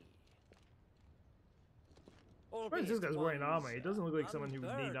me. Prince, this guy's wearing Albeit armor. He doesn't look like someone who would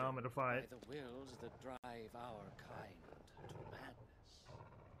need unburdened armor to fight. by the wills that drive our kind to madness.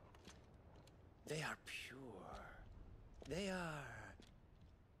 They are pure. They are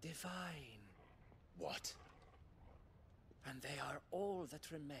divine. What? And they are all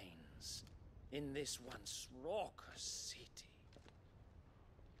that remains in this once raucous city.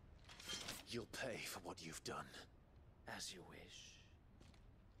 You'll pay for what you've done. As you wish.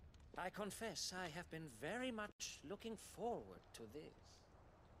 I confess I have been very much looking forward to this.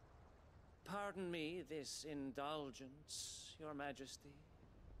 Pardon me this indulgence, Your Majesty.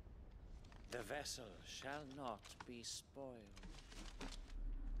 The vessel shall not be spoiled.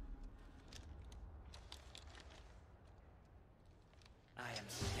 I am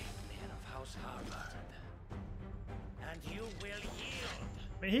Snapeman of House Harvard, and you will yield.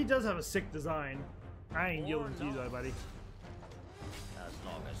 I mean, he does have a sick design. I ain't yielding to you though, buddy. As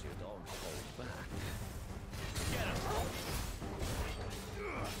long as you don't hold back. Get him.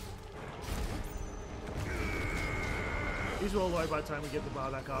 These will all low by the time we get the bar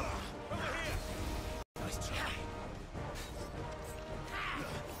back up.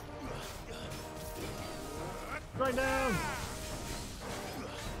 Right down!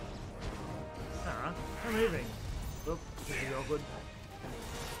 Ah, I'm moving. Oop, this is awkward.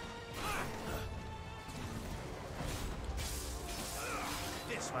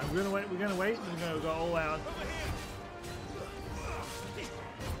 Right, we're gonna wait, we're gonna go all out.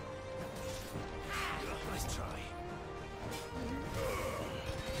 Nice try.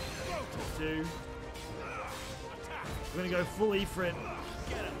 Two. We're gonna go full Ifrit.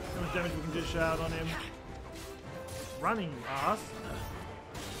 How much damage we can dish out on him. Running ass.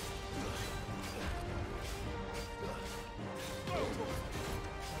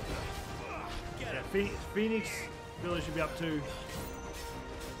 Yeah, Phoenix really should be up too.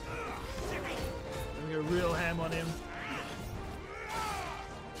 I'm gonna go real ham on him.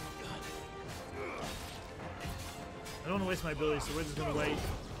 I don't want to waste my ability, so we're just gonna wait.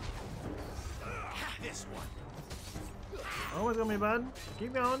 This one. Almost got me, bud.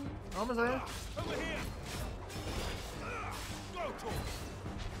 Keep going. Almost there. Over here. Go to him.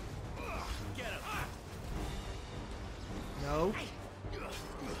 Get him. No.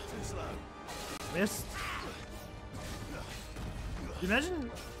 Too slow. Missed. You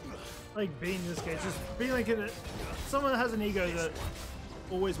imagine, like, being in this case, just being like someone that has an ego that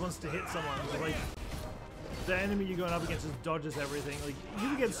always wants to hit someone. Like, the enemy you're going up against just dodges everything. Like, you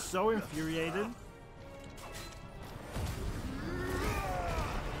would get so infuriated.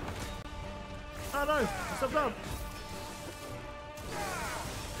 Oh no! I stepped up!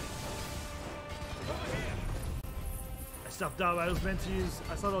 I stepped up. I was meant to use.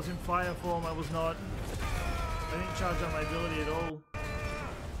 I thought I was in fire form. I was not. I didn't charge on my ability at all.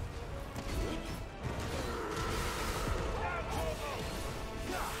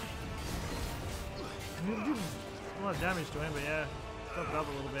 I mean, it did a lot of damage to him, but yeah, stepped up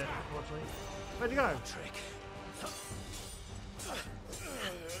a little bit, unfortunately. Where'd you go? Trick.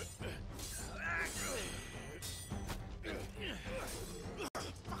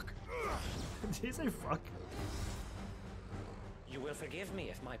 Did he say fuck? You will forgive me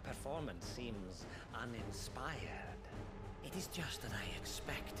if my performance seems uninspired. It is just that I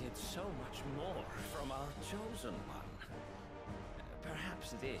expected so much more from our chosen one.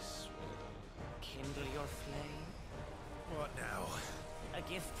 Perhaps this will kindle your flame? What now? A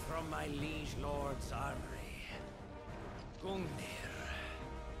gift from my liege lord's armory. Gungnir.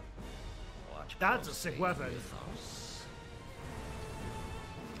 That's a sick weapon.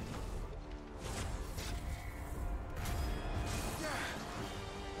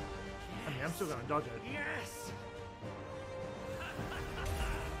 I mean, I'm still gonna dodge it. Yes!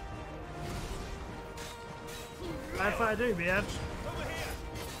 High five, do, bitch.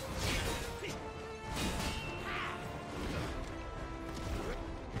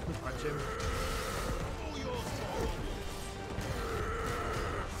 Punch him.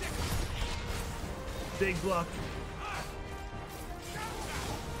 Big block.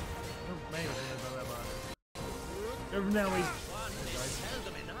 Oh, man, every now and then.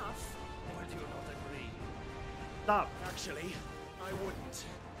 Seldom enough. Would you not agree? Stop. Actually, I wouldn't.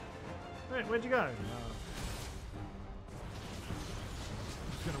 Wait, where'd you go? I'm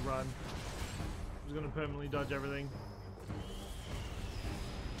just gonna run. I'm just gonna permanently dodge everything.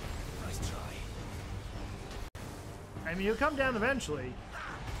 Nice try. I mean, he'll come down eventually.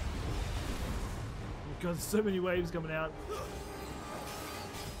 Because so many waves coming out.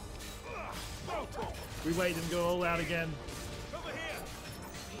 We wait and go all out again. Over here.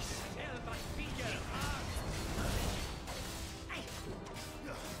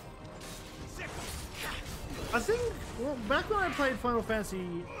 I think, well, back when I played Final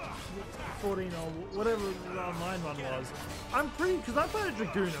Fantasy 14 or whatever the online one was, I'm pretty, because I played a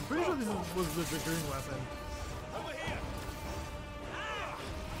Dragoon, I'm pretty sure this was the Dragoon weapon.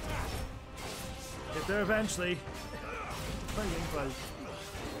 Get there eventually. I'm getting close.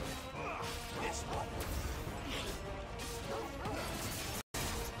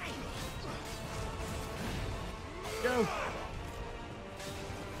 Go!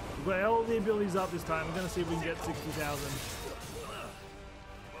 We've got all the abilities up this time. We're going to see if we can get 60,000.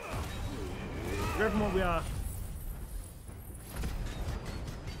 Go from what we are.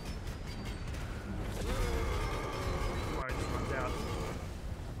 Alright, just runs out.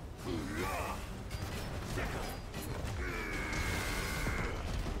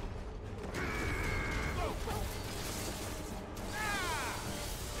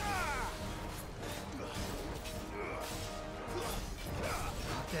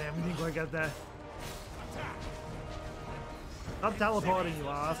 Damn, we didn't quite get there. Stop teleporting, you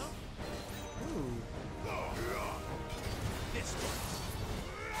ass. Ooh. this one.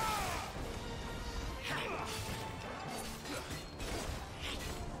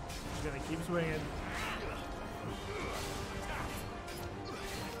 He's gonna keep swinging.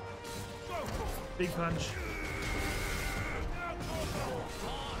 Big punch.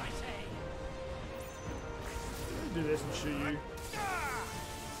 Do this and shoot you.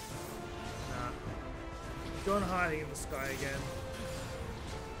 Nah. Go on hiding in the sky again.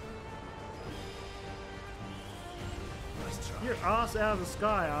 Your ass out of the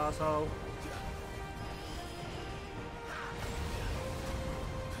sky, asshole.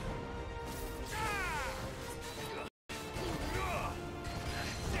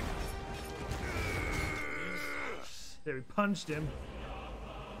 There, we punched him.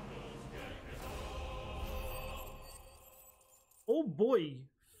 Oh boy,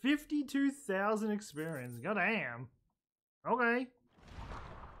 52,000 experience. Goddamn. Okay.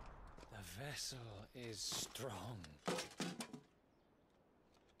 The vessel is strong.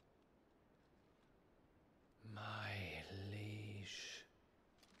 My liege.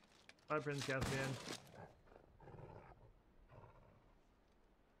 Bye, Prince Caspian.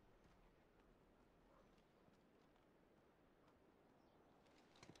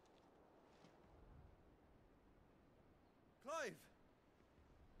 Clive!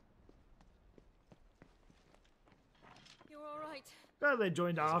 You're all right. Glad they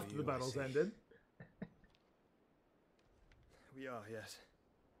joined after the battles ended. We are, yes.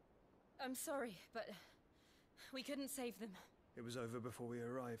 I'm sorry, but we couldn't save them. It was over before we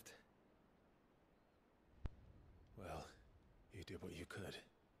arrived. Well, you did what you could.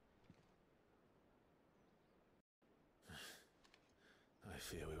 I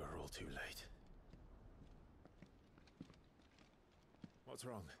fear we were all too late. What's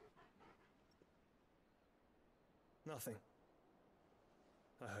wrong? Nothing.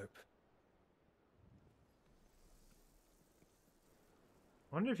 I hope.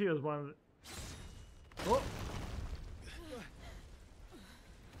 I wonder if he was one of the... Oh!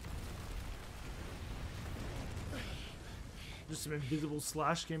 Just some invisible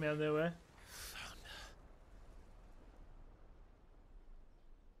slash came out of nowhere.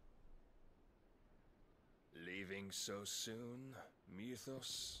 Leaving so soon,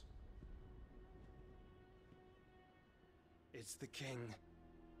 Mythos? It's the king.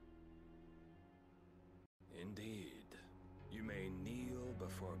 Indeed. You may kneel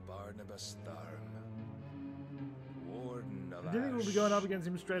before Barnabas Tharm, Warden of I didn't think we'll be going up against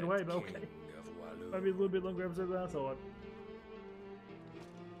him straight away, but okay. Might be a little bit longer episode than I thought.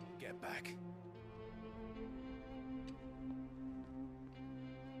 Get back.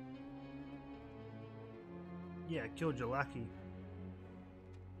 Yeah, killed your lackey.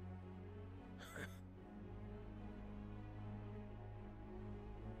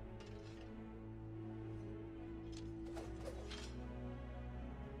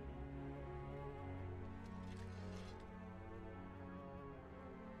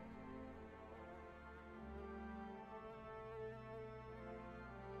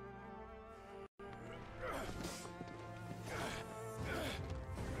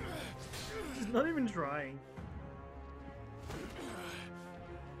 He's not even trying.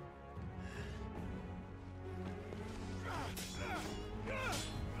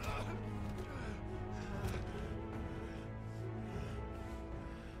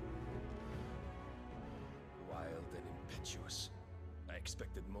 Wild and impetuous. I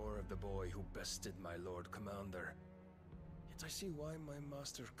expected more of the boy who bested my Lord Commander. Yet I see why my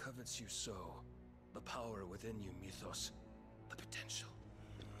master covets you so. The power within you, Mythos. The potential.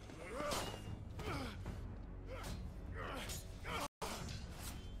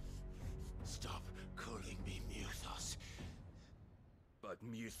 Stop calling me Mythos. But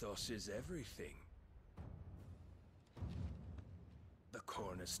Mythos is everything. The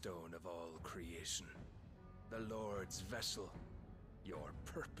cornerstone of all creation. The Lord's vessel. Your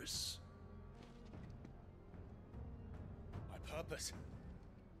purpose. My purpose?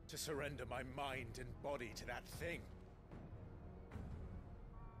 To surrender my mind and body to that thing.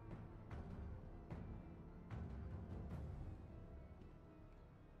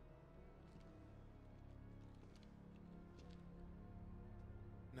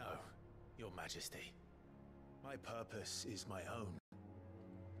 No, Your Majesty. My purpose is my own.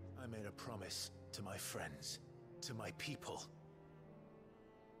 I made a promise to my friends, to my people.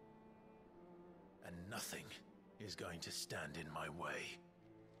 And nothing is going to stand in my way.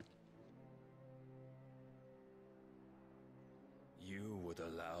 You would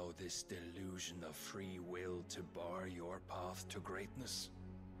allow this delusion of free will to bar your path to greatness?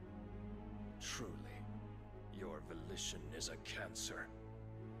 Truly, your volition is a cancer.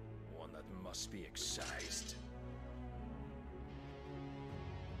 One that must be excised.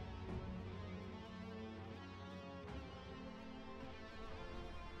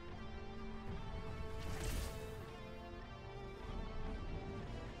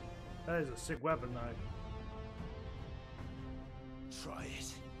 That is a sick weapon, though. Try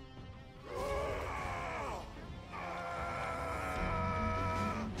it.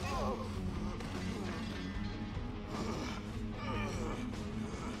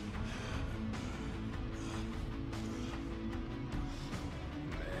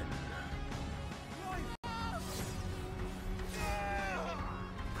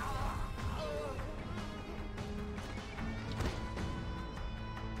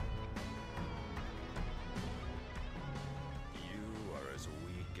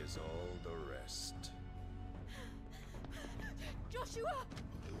 All the rest. Joshua!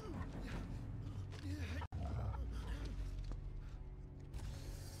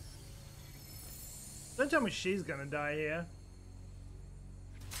 Don't tell me she's gonna die here.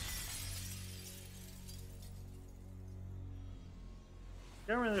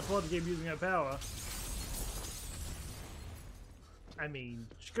 Can't really afford to keep using her power. I mean,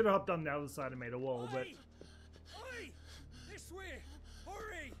 she could have hopped on the other side and made a wall, but... Oi! This way!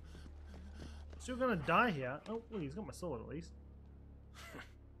 Hurry! Still gonna die here. Oh, well, he's got my sword at least.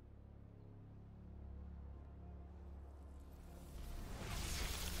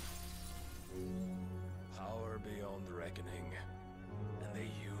 Power beyond reckoning, and they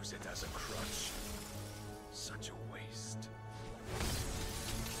use it as a crutch. Such a waste.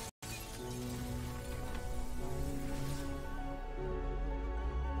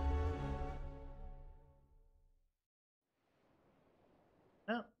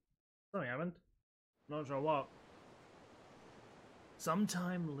 Oh, something happened. Not sure what.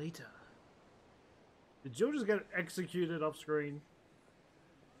 Sometime later. Did Jill just get executed off screen?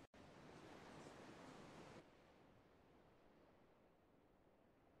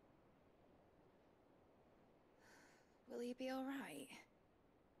 Will he be alright?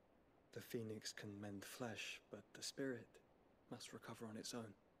 The phoenix can mend flesh, but the spirit must recover on its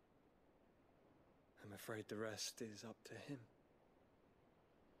own. I'm afraid the rest is up to him.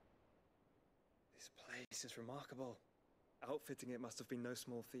 This place is remarkable. Outfitting it must have been no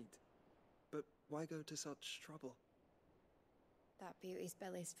small feat. But why go to such trouble? That beauty's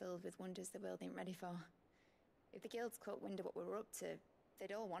belly's filled with wonders the world ain't ready for. If the guilds caught wind of what we're up to,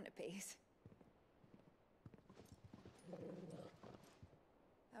 they'd all want a piece.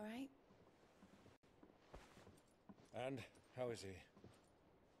 All right? And how is he?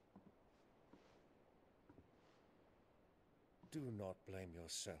 Do not blame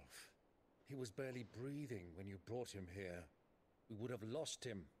yourself. He was barely breathing when you brought him here. We would have lost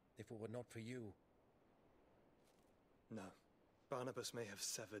him if it were not for you. No. Barnabas may have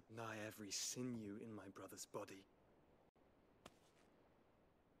severed nigh every sinew in my brother's body.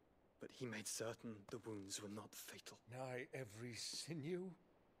 But he made certain the wounds were not fatal. Nigh every sinew?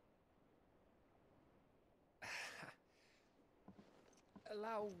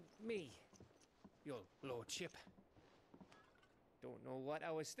 Allow me, your lordship. Don't know what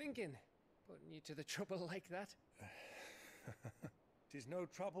I was thinking, putting you to the trouble like that. 'Tis no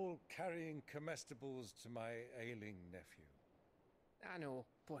trouble carrying comestibles to my ailing nephew. I know,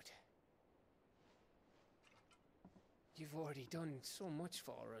 but you've already done so much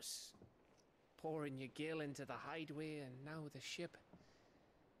for us. Pouring your gil into the hideaway and now the ship.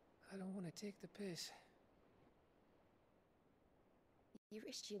 I don't want to take the piss. You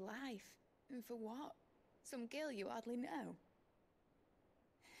risked your life. And for what? Some girl you hardly know.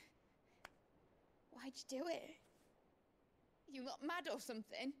 Why'd you do it? You not mad or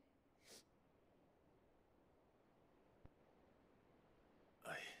something?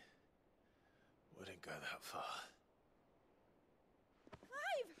 I wouldn't go that far.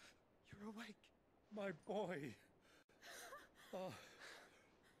 Clive! You're awake, my boy. Oh.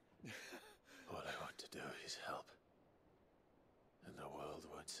 All I want to do is help. And the world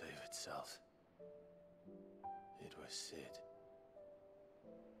won't save itself. It was Sid.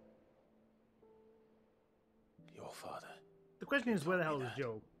 Your father. The question is, where the hell is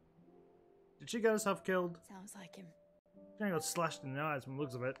Jill? Did she get herself killed? Sounds like him. She got slashed in the eyes from the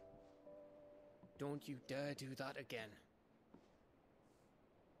looks of it. Don't you dare do that again.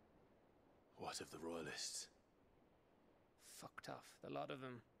 What of the royalists? Fucked off, the lot of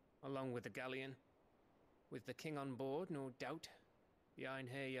them, along with the galleon. With the king on board, no doubt. Behind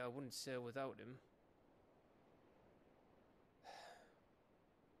here, I wouldn't sail without him.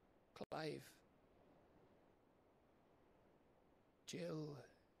 Clive. Jill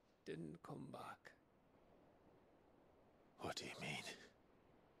didn't come back. What do you mean?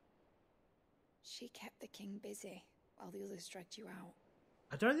 She kept the king busy while the others dragged you out.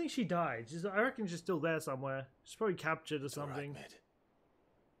 I don't think she died. I reckon she's still there somewhere. She's probably captured or something. Right, Mid.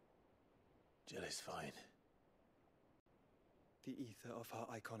 Jill is fine. the ether of her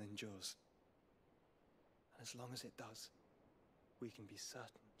Eikon endures. And as long as it does, we can be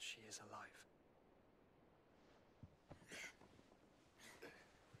certain she is alive.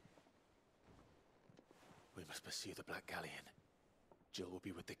 We must pursue the Black Galleon. Jill will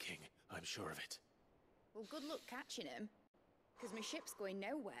be with the king, I'm sure of it. Well, good luck catching him, because my ship's going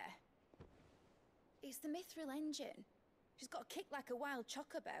nowhere. It's the Mithril engine. She's got a kick like a wild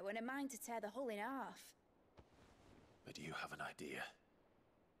chocobo and a mind to tear the hull in half. But do you have an idea?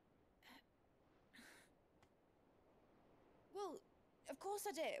 Well, of course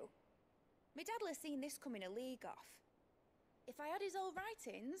I do. My dad'll have seen this coming a league off. If I had his old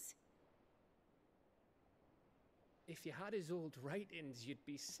writings... If you had his old writings, you'd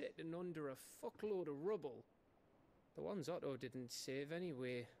be sitting under a fuckload of rubble. The ones Otto didn't save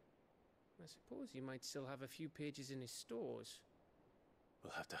anyway. I suppose he might still have a few pages in his stores.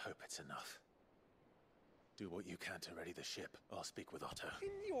 We'll have to hope it's enough. Do what you can to ready the ship. I'll speak with Otto.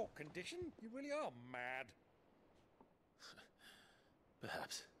 In your condition, you really are mad.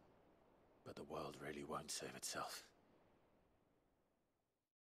 Perhaps. But the world really won't save itself.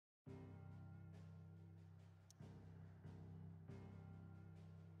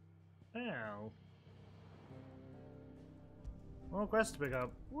 Ow. More quests to pick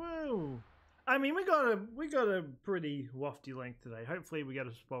up. Woo! I mean, we got a pretty wafty length today. Hopefully we get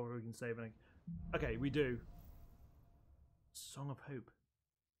a spot where we can save it. Okay, we do. Song of Hope.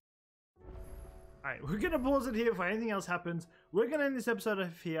 Alright, we're going to pause it here. If anything else happens, we're going to end this episode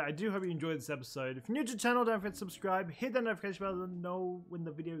off here. I do hope you enjoyed this episode. If you're new to the channel, don't forget to subscribe. Hit that notification bell to know when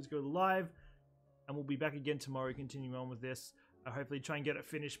the videos go live. And we'll be back again tomorrow continuing on with this. Hopefully try and get it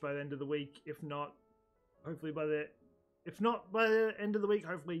finished by the end of the week. If not, hopefully by the end of the week,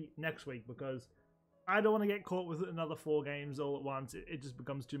 hopefully next week, because I don't want to get caught with another 4 games all at once. It just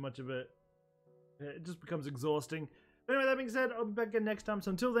becomes too much of it. It just becomes exhausting. But anyway, that being said, I'll be back again next time.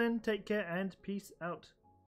 So until then, take care and peace out.